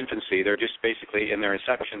in their infancy. They're just basically in their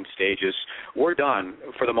inception stages. We're done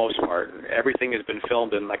for the most part. Everything has been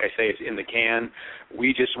filmed, and like I say, it's in the can.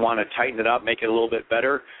 We just want to tighten it up, make it a little bit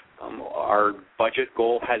better. Our budget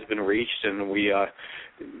goal has been reached, and we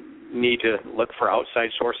need to look for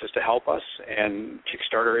outside sources to help us, and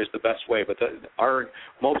Kickstarter is the best way. But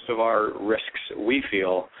most of our risks, we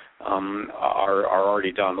feel, are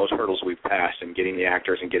already done. Those hurdles we've passed in getting the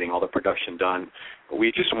actors and getting all the production done.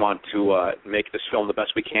 We just want to make this film the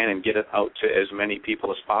best we can and get it out to as many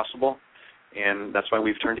people as possible, and that's why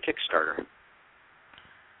we've turned to Kickstarter.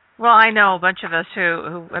 Well, I know a bunch of us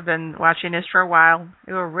who have been watching this for a while.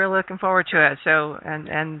 We were really looking forward to it. So,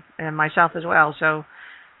 and myself as well. So,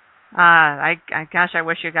 I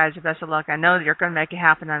wish you guys the best of luck. I know that you're going to make it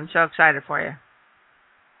happen. I'm so excited for you.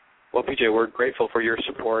 Well, PJ, we're grateful for your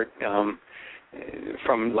support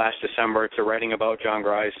from last December to writing about John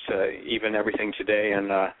Grise to even everything today.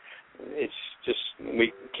 And it's just,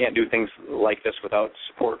 we can't do things like this without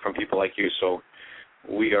support from people like you. So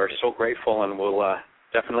we are so grateful, and we'll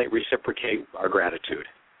definitely reciprocate our gratitude.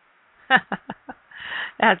 I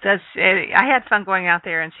had fun going out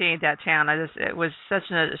there and seeing that town. It was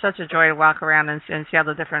such a joy to walk around and see all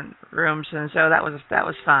the different rooms, and so that was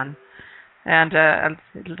fun. And I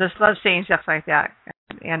just love seeing stuff like that.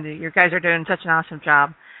 And you guys are doing such an awesome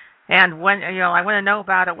job. And when I want to know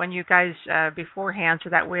about it when you guys beforehand, so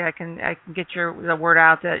that way I can get the word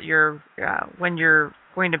out that you're when you're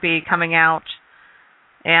going to be coming out,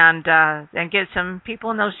 and get some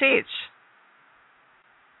people in those seats.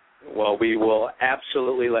 Well, we will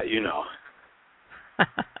absolutely let you know.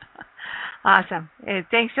 Awesome. Hey,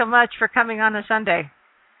 thanks so much for coming on a Sunday.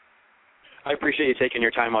 I appreciate you taking your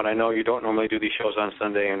time out. I know you don't normally do these shows on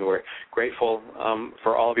Sunday, and we're grateful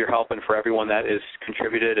for all of your help and for everyone that has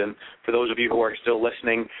contributed. And for those of you who are still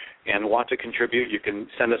listening and want to contribute, you can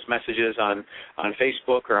send us messages on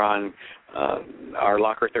Facebook or on our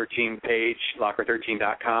Locker 13 page,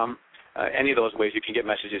 locker13.com. Any of those ways you can get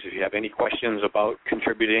messages. If you have any questions about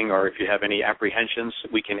contributing or if you have any apprehensions,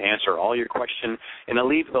 we can answer all your questions and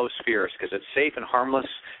alleviate those fears, because it's safe and harmless,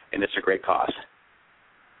 and it's a great cause.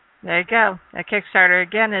 There you go. That Kickstarter,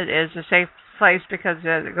 again, it is a safe place because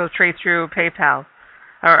it goes straight through PayPal.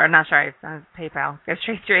 Or not PayPal. It goes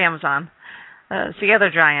straight through Amazon. It's the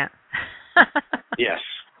other giant. Yes.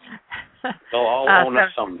 They'll all own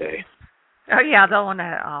us someday. Oh, yeah, they'll own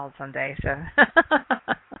it all someday.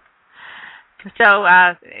 So,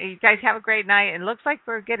 you guys have a great night. It looks like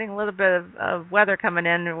we're getting a little bit of weather coming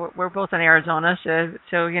in. We're both in Arizona, so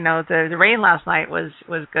the rain last night was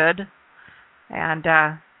good. And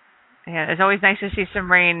it's always nice to see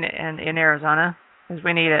some rain in Arizona, because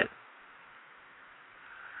we need it.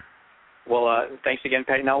 Well, thanks again,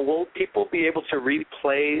 Patty. Now, will people be able to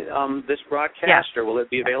replay this broadcast, or will it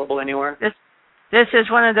be available anywhere? This is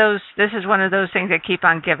one of those things that keep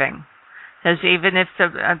on giving. Because even if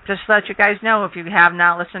just to let you guys know, if you have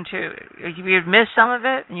not listened to, if you've missed some of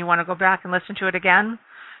it and you want to go back and listen to it again,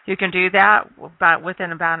 you can do that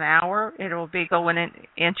within about an hour. It will be going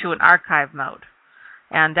into an archive mode.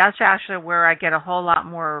 And that's actually where I get a whole lot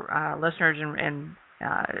more listeners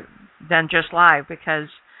than just live, because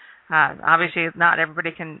obviously not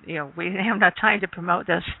everybody can, we have enough time to promote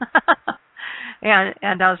this.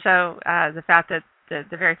 and also the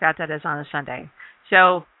very fact that it's on a Sunday.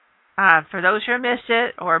 So for those who missed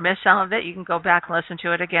it or missed some of it, you can go back and listen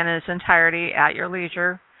to it again in its entirety at your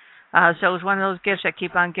leisure. So it's one of those gifts that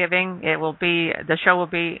keep on giving. The show will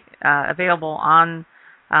be available on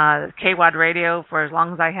KWAD Radio for as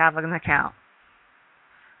long as I have an account.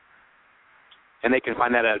 And they can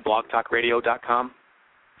find that at blogtalkradio.com?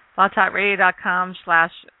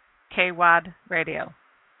 blogtalkradio.com/KWAD Radio.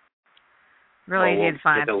 Really easy to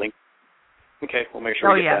find. The link. Okay, we'll make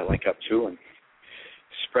sure we get that link up too and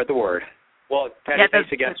spread the word. Well, Patty,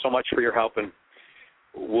 thanks again so much for your help, and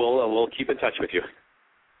we'll keep in touch with you.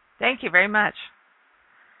 Thank you very much.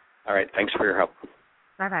 All right, thanks for your help.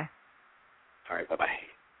 Bye-bye. All right, bye-bye.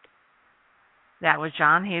 That was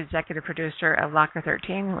John. He's executive producer of Locker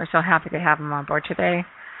 13. We're so happy to have him on board today.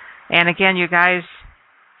 And again, you guys,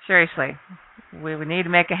 seriously, we need to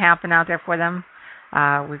make it happen out there for them.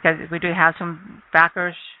 We do have some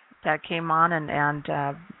backers that came on and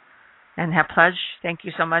have pledged. Thank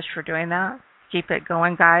you so much for doing that. Keep it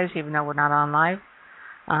going, guys, even though we're not on live.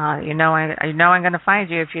 I'm going to find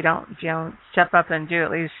you if you don't step up and do at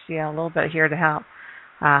least a little bit here to help.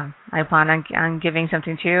 I plan on giving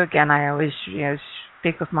something to you. Again, I always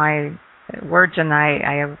speak with my words, and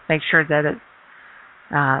I make sure that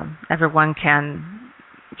everyone can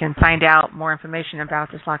you can find out more information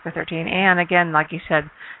about this Locker 13. And again, like you said,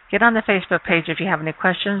 get on the Facebook page if you have any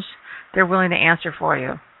questions. They're willing to answer for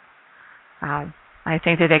you. I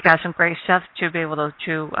think that they got some great stuff to be able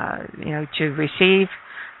to receive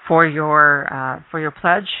for your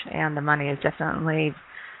pledge, and the money is definitely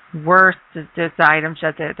worth the items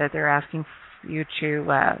that they're asking you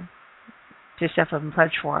to step up and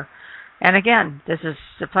pledge for. And again, the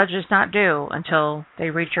pledge is not due until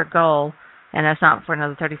they reach your goal, and that's not for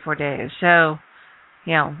another 34 days. So,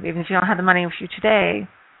 even if you don't have the money with you today,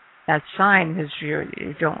 that's fine, because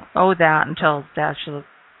you don't owe that until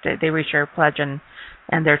they reach your pledge and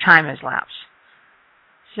their time has lapsed.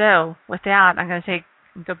 So, with that, I'm going to say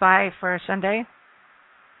goodbye for Sunday,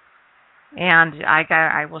 and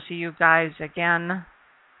I will see you guys again.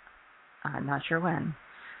 I'm not sure when.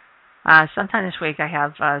 Sometime this week I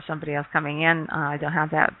have somebody else coming in. I don't have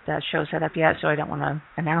that show set up yet, so I don't want to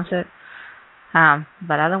announce it.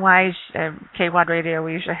 But otherwise, KWAD Radio,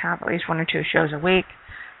 we usually have at least 1 or 2 shows a week.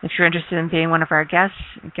 If you're interested in being one of our guests,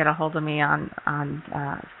 get a hold of me on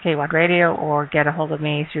KWAD Radio, or get a hold of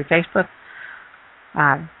me through Facebook.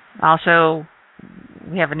 Also,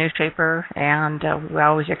 we have a newspaper, and we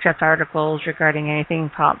always accept articles regarding anything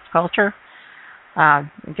pop culture.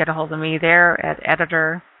 Get a hold of me there at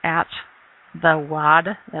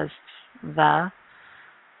editor@thewad, that's the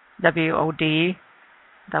WOD,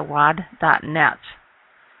 thewad.net.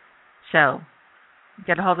 So,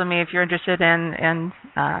 get a hold of me if you're interested in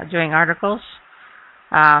doing articles,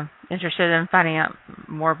 interested in finding out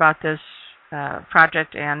more about this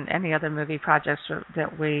project and any other movie projects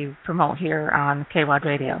that we promote here on KWAD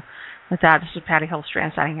Radio. With that, this is Patty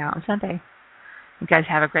Holstrand signing out on Sunday. You guys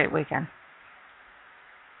have a great weekend.